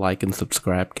forget to like and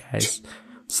subscribe, guys.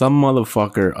 Some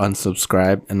motherfucker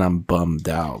unsubscribed and I'm bummed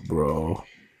out, bro.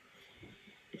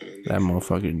 That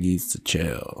motherfucker needs to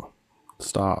chill.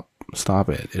 Stop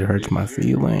it. It hurts my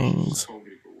feelings.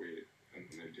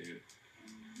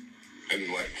 And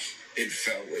like, it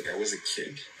felt like I was a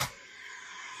kid.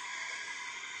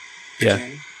 Yeah.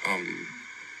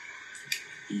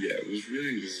 Yeah, it was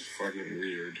really just fucking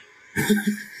weird.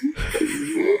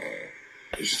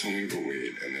 They just told me to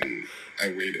wait, and then I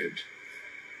waited,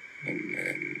 and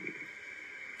then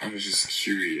I was just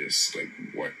curious, like,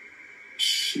 what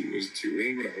she was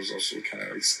doing, but I was also kind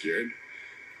of like scared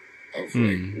of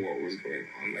like what was going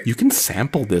on. Like, you can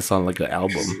sample this on like an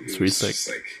album. It's really sick. Just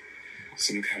like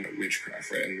some kind of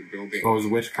witchcraft, right? In the building. Oh, it was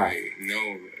witchcraft. I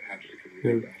know that it had like a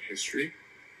really bad history.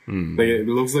 Like it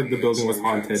looks like the building was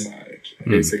haunted,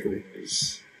 basically. It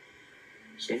was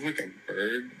sort of like a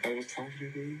bird that was talking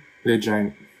to me. They're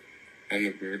giant. And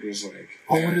the bird was like,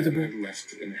 oh, what did the bird? I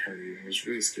left in a hurry. I was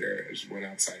really scared. I just went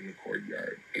outside in the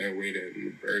courtyard and I waited,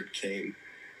 and the bird came.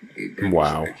 And the bird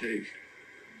was like, hey,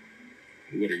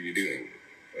 what are you doing?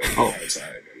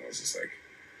 Outside. And I was just like,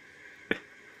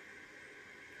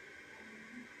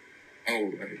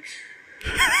 oh, like,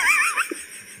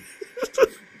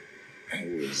 I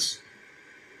was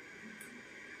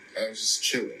just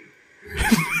chilling.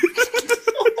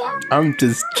 I'm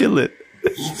just chilling.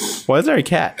 Why is there a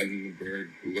cat? And the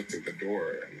bird looked at the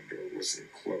door, and the door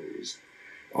wasn't closed.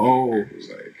 Oh. And the bird was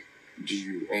like, do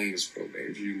you own this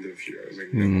building? Do you live here? I was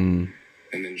like, no.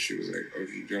 And then she was like, oh,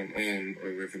 if you don't own or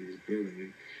live in this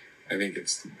building, I think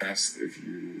it's the best if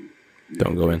you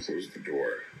don't go in. Close the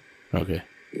door. Okay.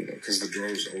 You know, because the door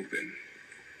was open.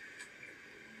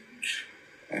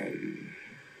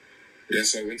 Yeah,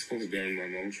 so I went to close the door, and my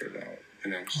mom shut out.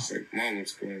 And I was just like, Mom,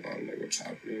 what's going on? Like, what's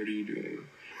happening? What are you doing?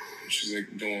 And she's like,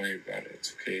 don't worry about it.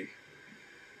 It's okay.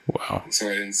 Wow. So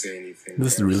I didn't say anything.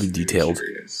 This is really detailed.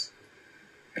 Curious.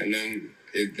 And then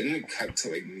it cut to,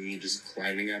 like, me just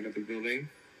climbing out of the building.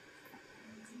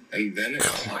 And then it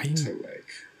cut to,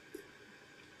 like,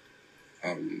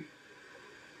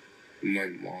 my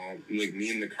mom, like, me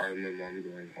in the car and my mom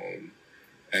going home.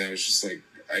 And I was just like,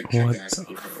 I kept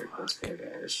asking her, like, what's going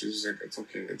on? She was like, it's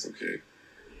okay.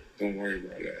 Don't worry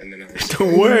about it. And then I was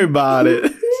don't worry about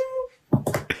it.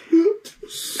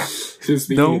 She was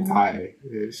speaking Thai.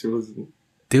 Yeah, she was.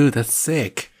 Dude, that's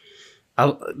sick.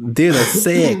 Dude, that's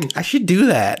sick. I should do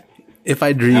that. If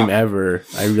I dream ever,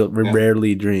 I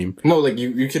rarely dream. No, like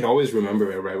you can always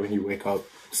remember it right when you wake up.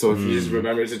 So if you just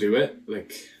remember to do it,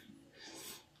 like,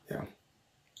 yeah.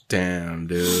 Damn,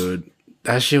 dude,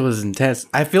 that shit was intense.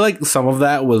 I feel like some of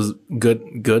that was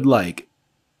good. Like,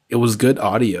 it was good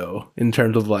audio in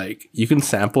terms of like you can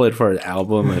sample it for an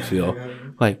album. I feel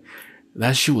like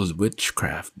that shit was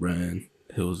witchcraft, Brian.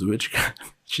 It was witchcraft.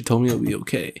 She told me it'll be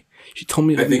okay. She told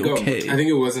me it'll be okay. I think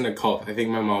it wasn't a cult. I think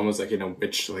my mom was like in a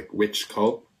witch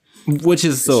cult. Which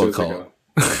is still a cult.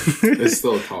 It's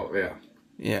still a cult, yeah.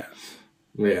 Yeah.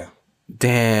 Yeah.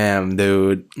 Damn,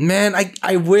 dude. Man,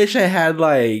 I wish I had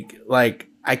like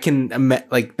I can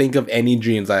like think of any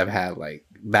dreams I've had like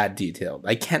that detailed.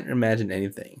 I can't imagine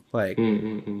anything. Like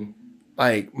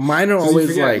like mine are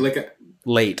always like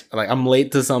late. Like I'm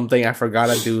late to something, I forgot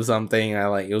to do something.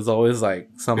 It was always like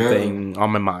something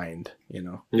on my mind, you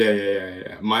know.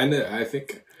 Yeah. Mine, I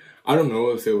think, I don't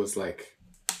know if it was like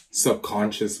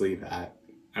subconsciously that.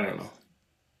 I don't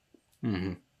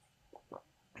know.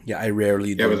 Yeah, I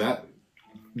rarely do. Yeah, but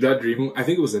that dream, I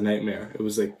think it was a nightmare. It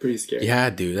was like pretty scary. Yeah,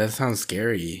 dude, that sounds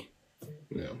scary.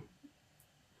 Yeah.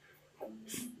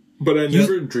 But I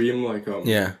never dream like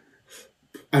yeah.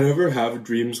 I never have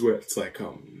dreams where it's like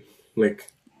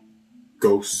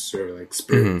ghosts or like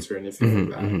spirits or anything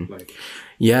like that. Like,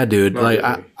 yeah, dude. Like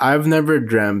really. I've never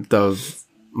dreamt of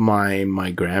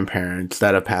my grandparents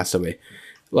that have passed away.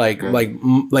 Like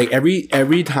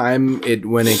every time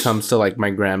when it comes to like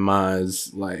my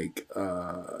grandma's like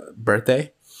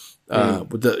birthday,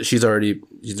 she's already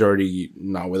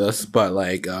not with us, but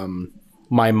like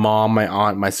my mom, my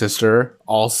aunt, my sister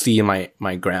all see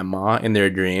my grandma in their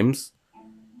dreams.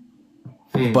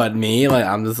 But me, like,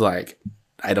 I'm just like,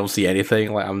 I don't see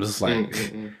anything. Like, I'm just like,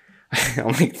 I'm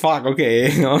like, fuck,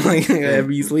 okay. I'm like a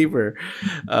heavy sleeper.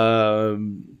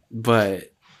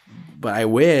 But I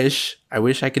wish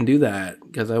I can do that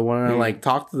because I want to like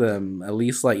talk to them at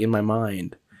least like in my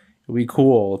mind. It'd be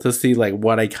cool to see like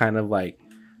what I kind of like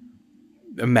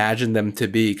imagine them to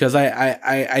be, because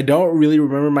I don't really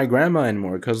remember my grandma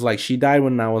anymore because like she died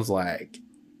when I was like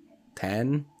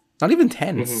 10, not even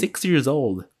 10, 6 years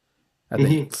old. I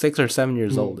think 6 or 7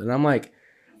 years old, and I'm like,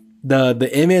 the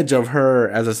image of her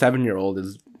as a 7-year-old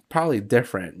is probably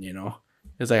different, you know.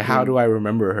 It's like, how do I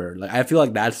remember her? Like, I feel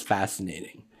like that's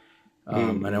fascinating,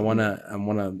 and I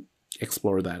wanna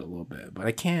explore that a little bit, but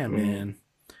I can't, man.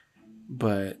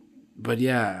 But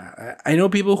yeah, I know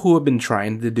people who have been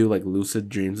trying to do like lucid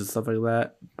dreams and stuff like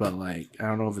that, but like I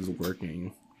don't know if it's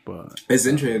working. But it's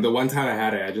interesting. The one time I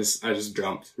had it, I just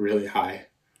jumped really high.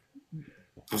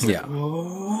 I was like,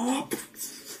 oh.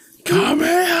 Come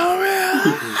here.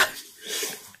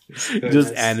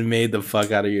 Just animate the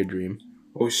fuck out of your dream.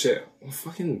 Oh shit! Well,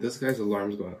 fucking, this guy's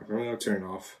alarm's going off. I'm gonna turn it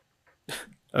off.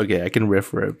 Okay, I can riff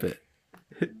for a bit.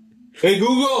 Hey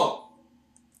Google!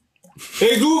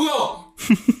 Hey Google!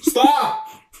 Stop!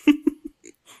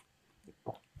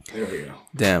 There we go.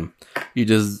 Damn, you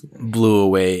just blew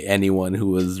away anyone who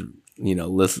was, you know,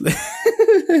 listening.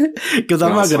 Because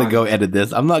I'm not gonna go edit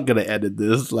this. I'm not gonna edit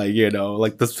this, like, you know,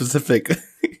 like the specific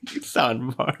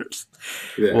sound bars.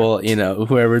 Yeah. Well, you know,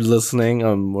 whoever's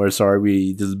listening, we're sorry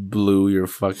we just blew your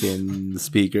fucking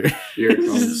speaker.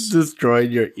 Just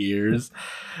destroyed your ears.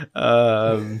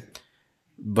 But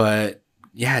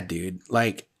yeah, dude,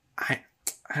 like I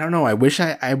don't know. I wish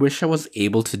I was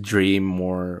able to dream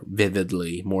more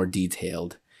vividly, more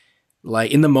detailed.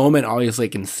 Like in the moment, obviously I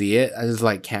can see it. I just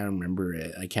like can't remember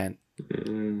it. I can't.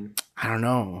 I don't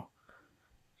know,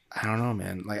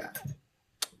 man. Like,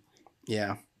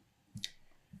 yeah.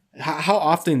 How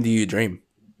often do you dream?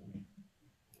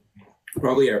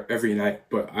 Probably every night,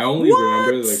 but I only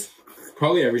remember like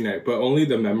probably every night, but only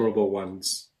the memorable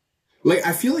ones. Like,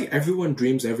 I feel like everyone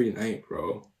dreams every night,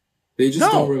 bro. They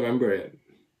just don't remember it.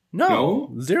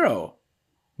 No, zero,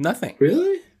 nothing.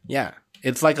 Really? Yeah,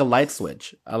 it's like a light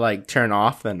switch. I like turn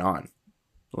off and on,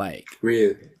 like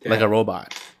really, like a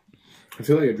robot. I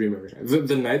feel like I dream every night.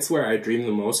 The nights where I dream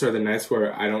the most are the nights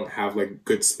where I don't have like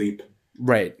good sleep.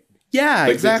 Right. Yeah,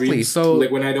 like, exactly. Dreams, so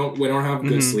like when I don't have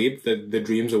good sleep, the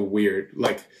dreams are weird.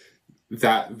 Like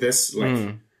this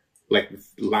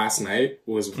last night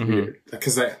was weird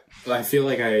because I feel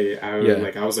like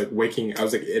I was like waking, I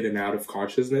was like in and out of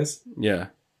consciousness. Yeah.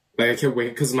 Like I kept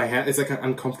waking because my head, it's like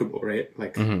uncomfortable, right?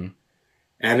 Like, and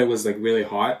it was like really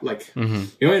hot. Like, you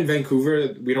know, in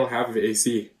Vancouver, we don't have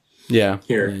AC. Yeah.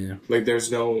 Here, yeah. Like,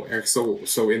 there's no air. So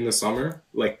in the summer,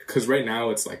 like, because right now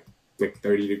it's like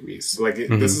 30 degrees. So, like,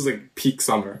 this is like peak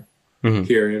summer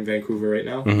here in Vancouver right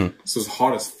now. So it's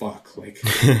hot as fuck. Like,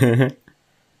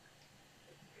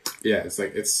 yeah, it's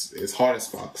like it's hot as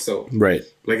fuck. So right,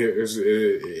 like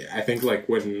I think like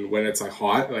when it's like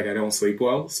hot, like I don't sleep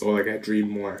well. So like I dream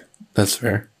more. That's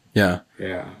fair. Yeah.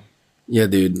 Yeah. Yeah,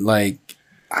 dude. Like,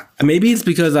 maybe it's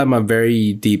because I'm a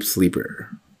very deep sleeper.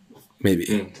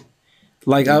 Maybe.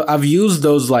 Like I've used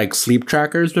those like sleep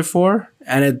trackers before,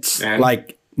 and it's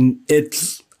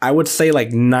I would say like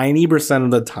 90%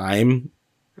 of the time,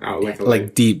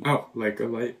 like deep. Oh, like a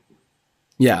light.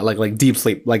 Yeah, like deep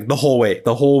sleep, like the whole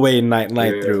way night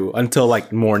through until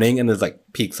like morning, and it's like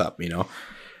peaks up, you know.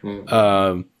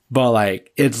 But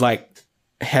like it's like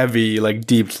heavy, like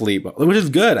deep sleep, which is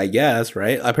good, I guess,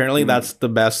 right? Apparently that's the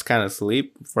best kind of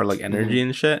sleep for like energy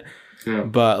and shit. Yeah.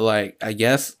 But like, I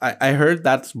guess I heard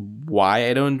that's why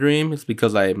I don't dream. It's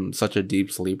because I'm such a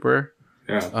deep sleeper.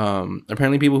 Yeah.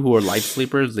 Apparently people who are light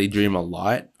sleepers, they dream a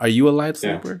lot. Are you a light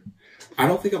sleeper? I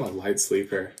don't think I'm a light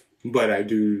sleeper, but I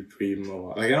do dream a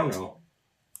lot. Like, I don't know.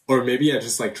 Or maybe I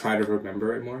just like try to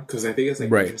remember it more because I think it's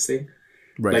like interesting.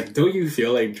 Right. Like, don't you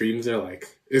feel like dreams are like...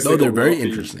 No, they're very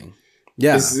interesting.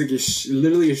 Yeah. It's like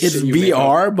literally a shit it's you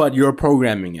VR, but you're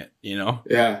programming it, you know?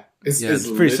 Yeah. It's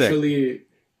literally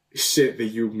shit that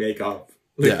you make up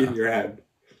like in your head.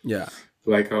 Yeah.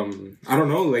 Like, I don't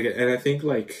know, like, and I think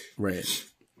like... Right.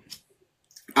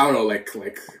 I don't know,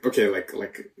 okay,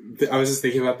 I was just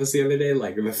thinking about this the other day,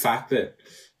 like the fact that,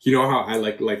 you know how I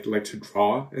like to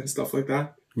draw and stuff like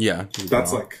that? Yeah.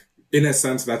 That's like, in a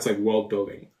sense, that's like world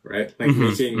building, right? Like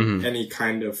making any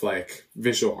kind of like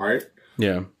visual art.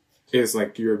 Yeah. Is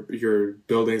like you're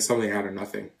building something out of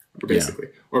nothing, basically.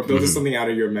 Or building something out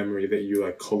of your memory that you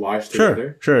like collage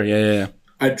together. Sure, yeah.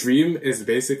 A dream is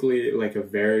basically like a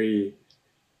very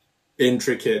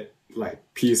intricate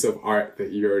like piece of art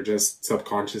that you're just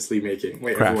subconsciously making.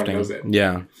 Like everyone knows it.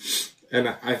 Yeah.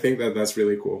 And I think that that's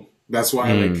really cool. That's why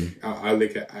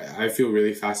I feel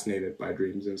really fascinated by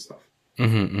dreams and stuff.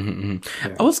 Yeah.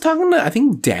 I was talking to, I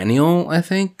think, Daniel,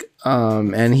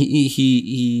 and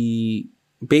he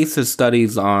based his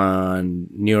studies on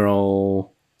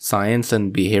neuroscience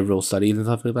and behavioral studies and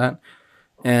stuff like that.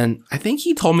 And I think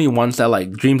he told me once that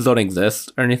like dreams don't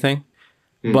exist or anything.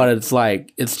 But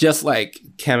it's just like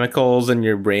chemicals in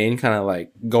your brain kind of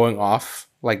like going off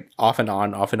and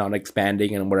on,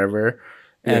 expanding and whatever.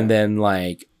 Yeah. And then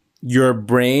like your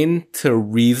brain to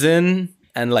reason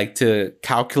and like to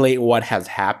calculate what has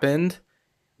happened,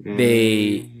 Just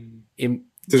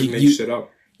make shit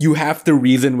up. You have to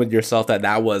reason with yourself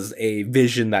that was a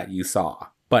vision that you saw,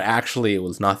 but actually it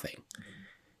was nothing.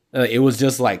 It was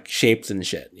just like shapes and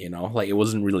shit, you know, like it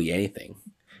wasn't really anything.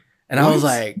 And I was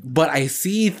like, but I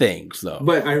see things though.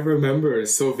 But I remember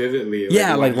so vividly.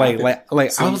 Yeah, I was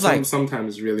like,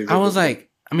 sometimes really vividly. I was like,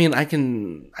 I mean,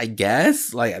 I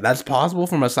guess, like, that's possible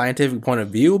from a scientific point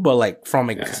of view, but like from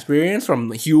experience,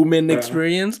 from human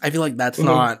experience, I feel like that's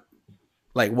not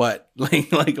like what,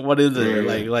 like what is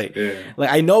it? Like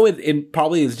I know it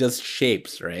probably is just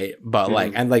shapes, right? But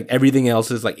like, and like everything else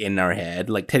is like in our head,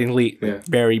 like technically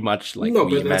very much like no,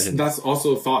 but that's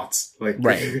also thoughts, like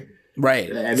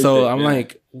Right. So I'm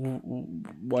like,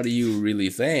 what are you really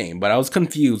saying? But I was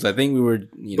confused. I think we were,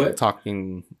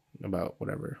 talking about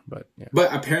whatever. But yeah.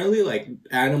 But apparently, like,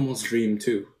 animals dream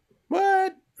too.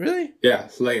 What? Really? Yeah,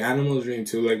 like animals dream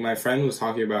too. Like my friend was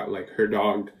talking about like her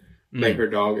dog. Like her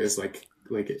dog is like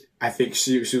I think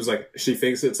she was like she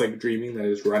thinks it's like dreaming that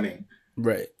it's running.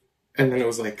 Right. And then it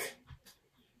was like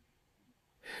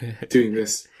doing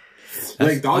this.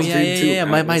 Like dogs dream too. Yeah.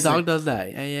 My dog does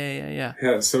that. Yeah.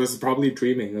 Yeah, so it's probably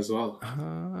dreaming as well.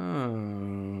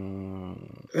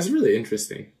 That's really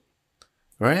interesting.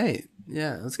 Right.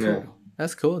 Yeah, that's cool. Yeah.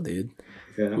 That's cool, dude.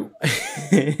 Yeah.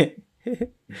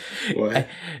 What?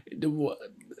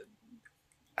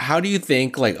 How do you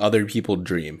think like other people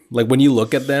dream? Like when you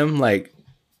look at them, like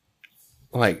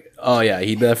oh yeah,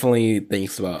 he definitely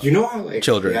thinks about how like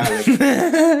children.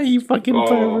 Yeah, you fucking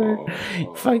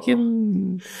pervert.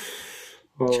 Fucking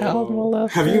child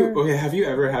molester. Have you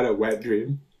ever had a wet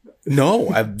dream? No,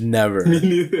 I've never.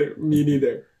 Me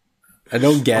neither. I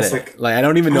don't get it. Like I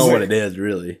don't even know what it is,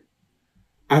 really.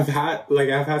 I've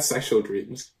had sexual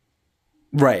dreams.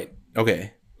 Right.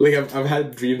 Okay. Like I've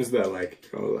had dreams that like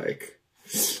but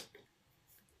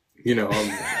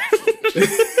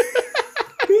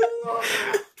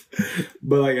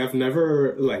like I've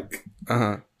never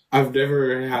I've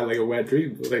never had like a wet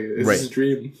dream. Like it's just a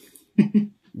dream.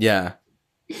 Yeah.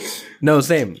 No,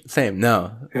 same.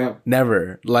 No. Yeah.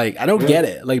 Never. Like I don't get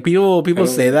it. Like people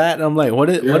say that and I'm like, what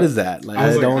is that? Like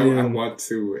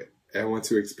I want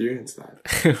to experience that.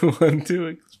 I want to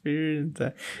experience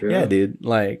that. Yeah, dude.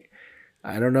 Like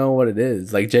I don't know what it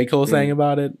is. Like J. Cole sang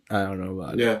about it. I don't know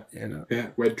about it. Yeah,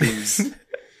 wet dreams.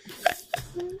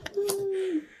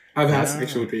 I've had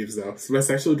sexual dreams though. So my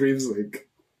sexual dreams are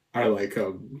kind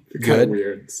of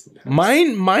weird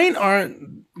sometimes. Mine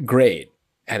aren't great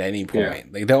at any point. Yeah.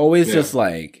 Like they're always just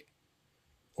like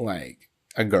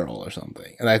a girl or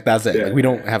something, and like that's it. Like we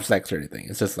don't have sex or anything.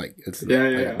 It's just like it's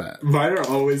that. Mine are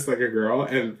always like a girl,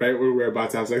 and right when we're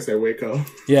about to have sex, I wake up.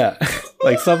 Yeah,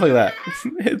 like stuff like that.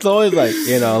 It's always like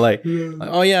like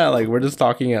oh yeah, like we're just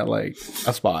talking at like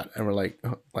a spot, and we're like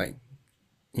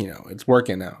it's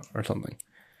working out or something.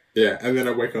 Yeah, and then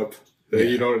I wake up.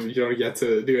 You don't get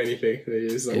to do anything. You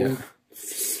just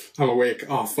I'm awake.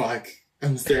 Oh fuck.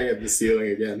 I'm staring at the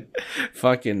ceiling again.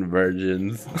 Fucking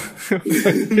virgins.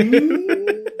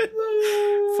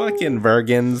 Fucking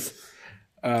virgins.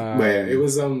 But yeah, it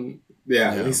was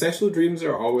these sexual dreams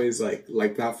are always like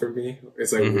that for me.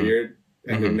 It's like weird.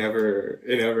 And it never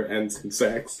ends in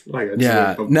sex. Like I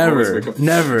just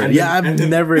never. And yeah, I've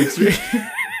never experienced.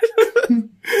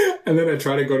 And then I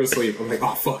try to go to sleep. I'm like,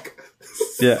 oh fuck.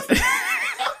 Yeah.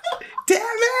 Damn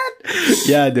it.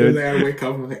 Yeah, dude. And then I wake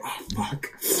up. I'm like, oh fuck.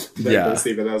 Then I go to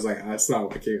sleep, and I was like, it's not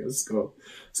working. Let's go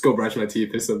brush my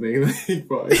teeth or something.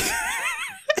 Fuck.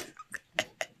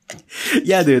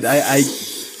 Yeah, dude. I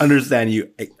understand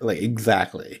you like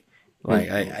exactly. Like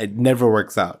it never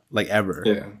works out. Like ever.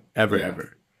 Yeah.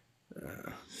 Ever.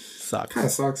 Sucks.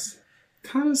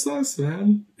 Kind of sucks,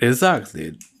 man. It sucks,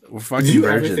 dude. We're fucking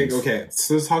virgins. Okay,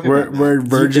 so let's talk about we're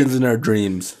virgins in our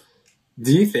dreams.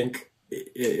 Do you think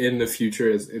in the future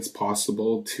it's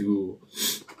possible to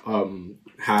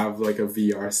have like a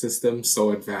VR system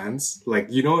so advanced? Like,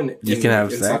 you know, you can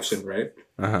have Inception, sex? right?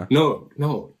 Uh-huh.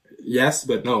 No. Yes,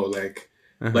 but no. Like,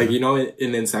 like, you know,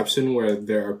 in Inception where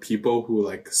there are people who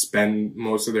like spend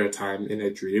most of their time in a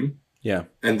dream. Yeah.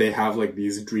 And they have like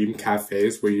these dream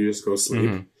cafes where you just go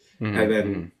sleep. And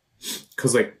then,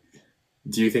 cause like,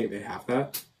 do you think they have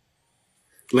that?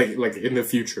 Like in the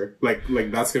future, like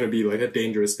that's gonna be like a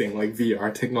dangerous thing, like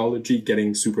VR technology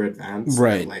getting super advanced.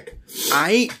 Right. And, like,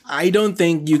 I don't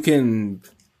think you can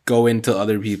go into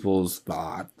other people's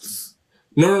thoughts.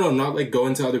 No, not like go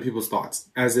into other people's thoughts,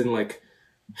 as in like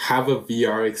have a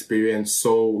VR experience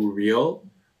so real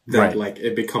that like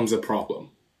it becomes a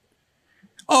problem.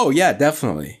 Oh yeah,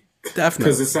 definitely.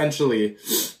 Because essentially,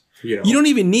 you know, you don't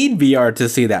even need VR to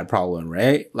see that problem,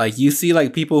 right? Like you see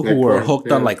like people who are hooked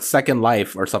on like Second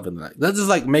Life or something like that. Let's just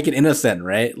like make it innocent,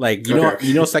 right? Like you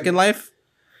know Second Life?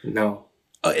 No.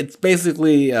 It's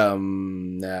basically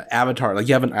Avatar. Like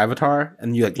you have an avatar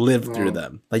and you like live through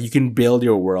them. Like you can build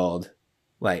your world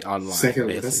like online. Second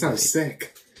Life. That sounds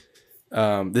sick.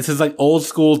 This is like old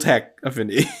school tech,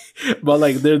 Affinity. But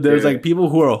like there's like people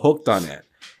who are hooked on it.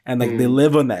 And like they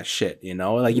live on that shit, you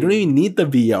know? Like you don't even need the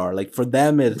VR. Like for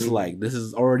them it's like this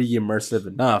is already immersive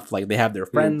enough. Like they have their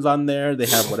friends on there, they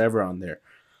have whatever on there.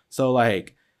 So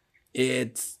like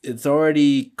it's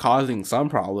already causing some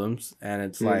problems, and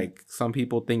it's like some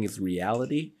people think it's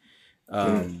reality.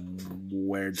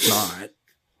 Where it's not.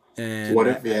 And what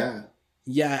if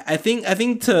yeah, I think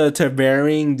to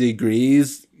varying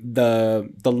degrees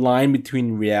the line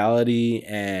between reality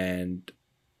and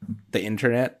the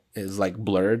internet is like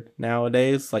blurred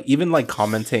nowadays. Like even like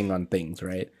commenting on things,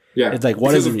 right? Yeah, it's like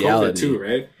what is reality too,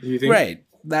 right? Do you think? Right,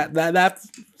 that's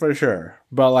for sure.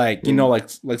 But like you know, like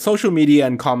social media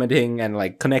and commenting and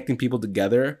like connecting people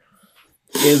together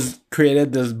is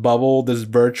created this bubble, this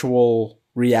virtual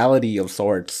reality of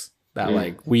sorts that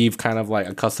like we've kind of like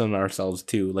accustomed ourselves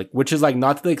to, like which is like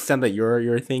not to the extent that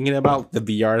you're thinking about the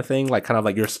VR thing, like kind of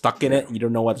like you're stuck in it, you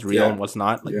don't know what's real and what's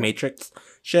not, like Matrix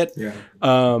shit.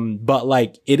 But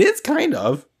like it is kind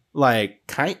of like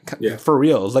for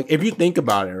reals. Like if you think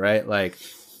about it, right? Like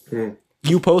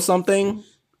you post something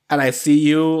and I see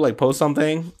you like post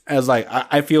something as like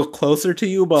I feel closer to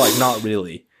you, but like not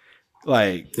really.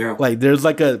 Like like there's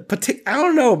like a I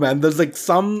don't know, man. There's like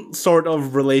some sort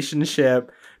of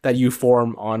relationship that you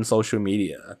form on social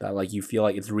media that like you feel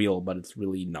like it's real, but it's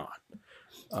really not.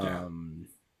 I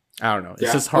don't know.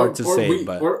 It's just hard to say.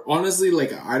 But honestly,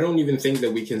 like I don't even think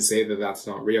that we can say that that's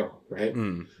not real, right?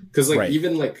 Because like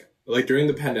even like during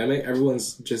the pandemic,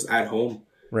 everyone's just at home,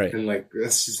 right? And like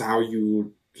that's just how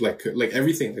you like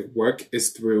everything. Like work is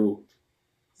through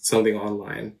something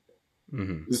online.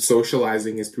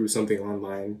 Socializing is through something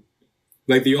online.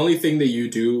 Like the only thing that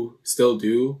you still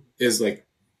do is like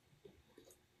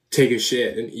take a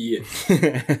shit and eat.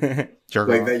 Jerk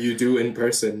like off. that you do in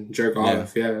person. Jerk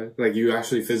off, like you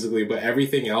actually physically, but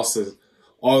everything else is,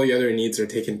 all the other needs are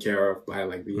taken care of by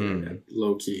like the internet,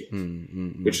 low key.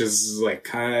 Which is like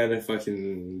kind of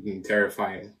fucking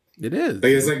terrifying. It is.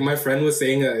 Like it's like my friend was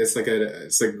saying that it's like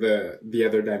the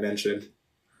other dimension.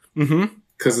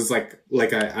 Because it's like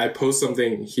I post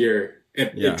something here,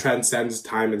 it transcends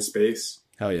time and space.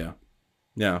 Hell yeah.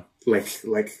 Yeah. Like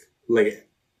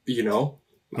you know?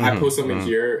 I post something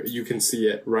here, you can see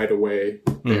it right away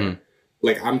there.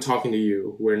 Like I'm talking to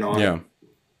you, we're not. Yeah.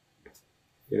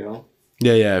 You know?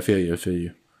 Yeah, I feel you.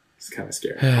 It's kind of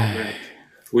scary. Oh, man.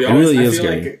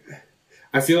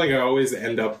 I feel like I always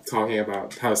end up talking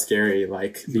about how scary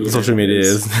like social media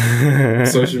is.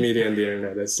 Social media and the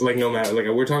internet is. Like no matter, like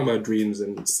we're talking about dreams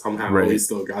and somehow we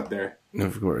still got there.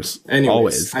 Of course. Anyways,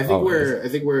 Always. I think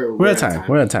we're at time.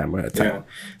 We're at time. Yeah.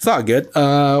 It's all good.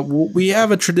 We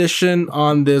have a tradition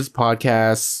on this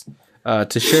podcast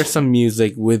to share some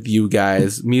music with you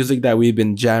guys. Music that we've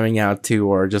been jamming out to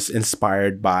or just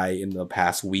inspired by in the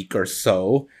past week or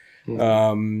so.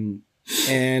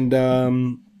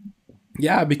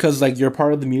 Yeah, because like you're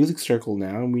part of the music circle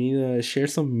now, and we need to share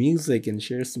some music and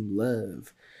share some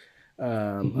love.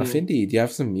 Afindi, do you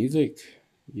have some music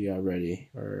you got ready?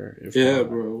 Or if not,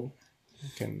 bro.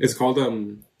 It's called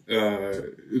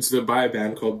it's by a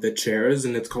band called The Chairs,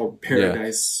 and it's called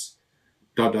Paradise.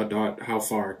 How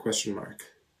far? ?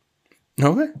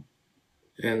 Okay.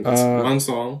 And that's one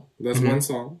song. That's one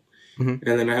song. And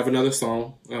then I have another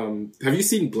song. Have you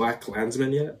seen Black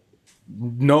Klansman yet?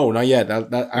 No, not yet.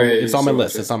 It's on my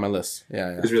list. It's on my list.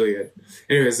 Yeah. It's really good.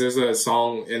 Anyways, there's a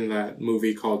song in that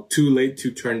movie called Too Late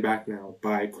to Turn Back Now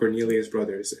by Cornelius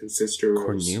Brothers and Sister Rose.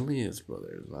 Cornelius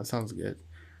Brothers. That sounds good.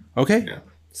 Okay. Yeah.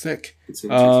 Sick.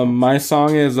 My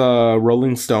song is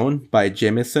Rolling Stone by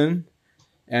Jameson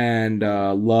and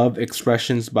Love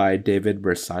Expressions by David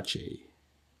Versace.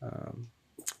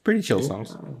 Pretty chill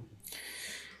songs.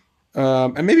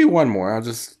 And maybe one more. I'll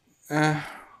just...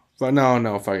 But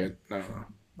no, fuck it. No.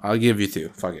 I'll give you two.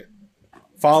 Fuck it.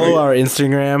 Follow our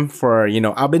Instagram for,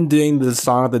 I've been doing the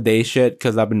song of the day shit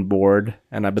because I've been bored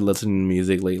and I've been listening to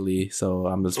music lately. So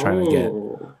I'm just trying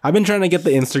I've been trying to get the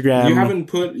Instagram. You haven't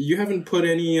put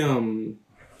any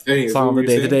song of the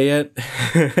day today yet?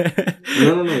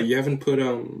 No. You haven't put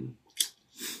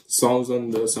songs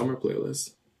on the summer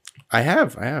playlist. I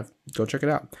have. Go check it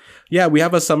out. Yeah, we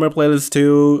have a summer playlist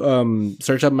too.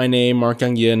 Search up my name, Mark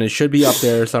Young Yin. It should be up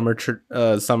there. Summer.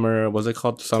 What's it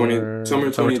called? Summer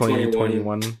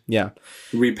 2021. Yeah.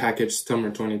 Repackaged summer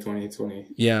 2020.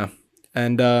 Yeah,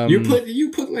 and you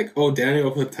put like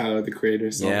Daniel put Tyler the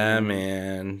Creator song. Yeah,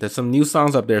 man. There's some new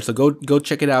songs up there, so go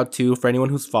check it out too. For anyone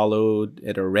who's followed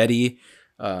it already.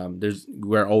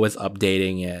 We're always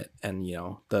updating it, and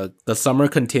the summer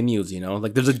continues.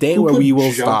 Like there's a day where we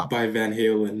will stop. By Van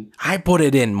Halen. I put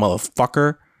it in,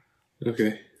 motherfucker.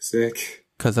 Okay, sick.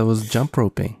 Because I was jump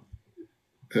roping.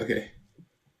 Okay.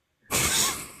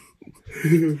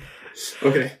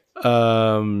 Okay.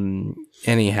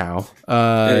 Anyhow.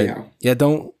 Yeah.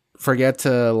 Don't forget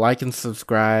to like and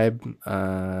subscribe.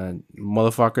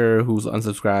 Motherfucker who's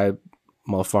unsubscribed.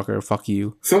 Motherfucker, fuck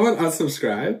you. Someone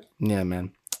unsubscribed? Yeah,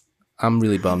 man. I'm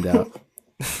really bummed out.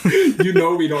 We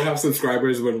don't have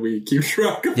subscribers when we keep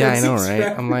track of I know, right?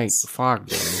 I'm like, fuck,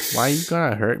 bro. Why you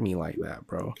gonna hurt me like that,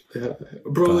 bro? Yeah.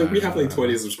 Bro, we have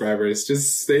 20 subscribers.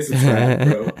 Just stay subscribed,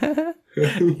 bro.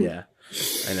 Yeah.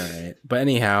 I know, right? But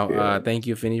anyhow, thank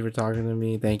you, Finny, for talking to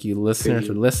me. Thank you, listeners,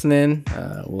 for listening.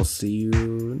 We'll see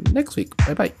you next week.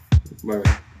 Bye-bye.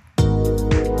 Bye-bye.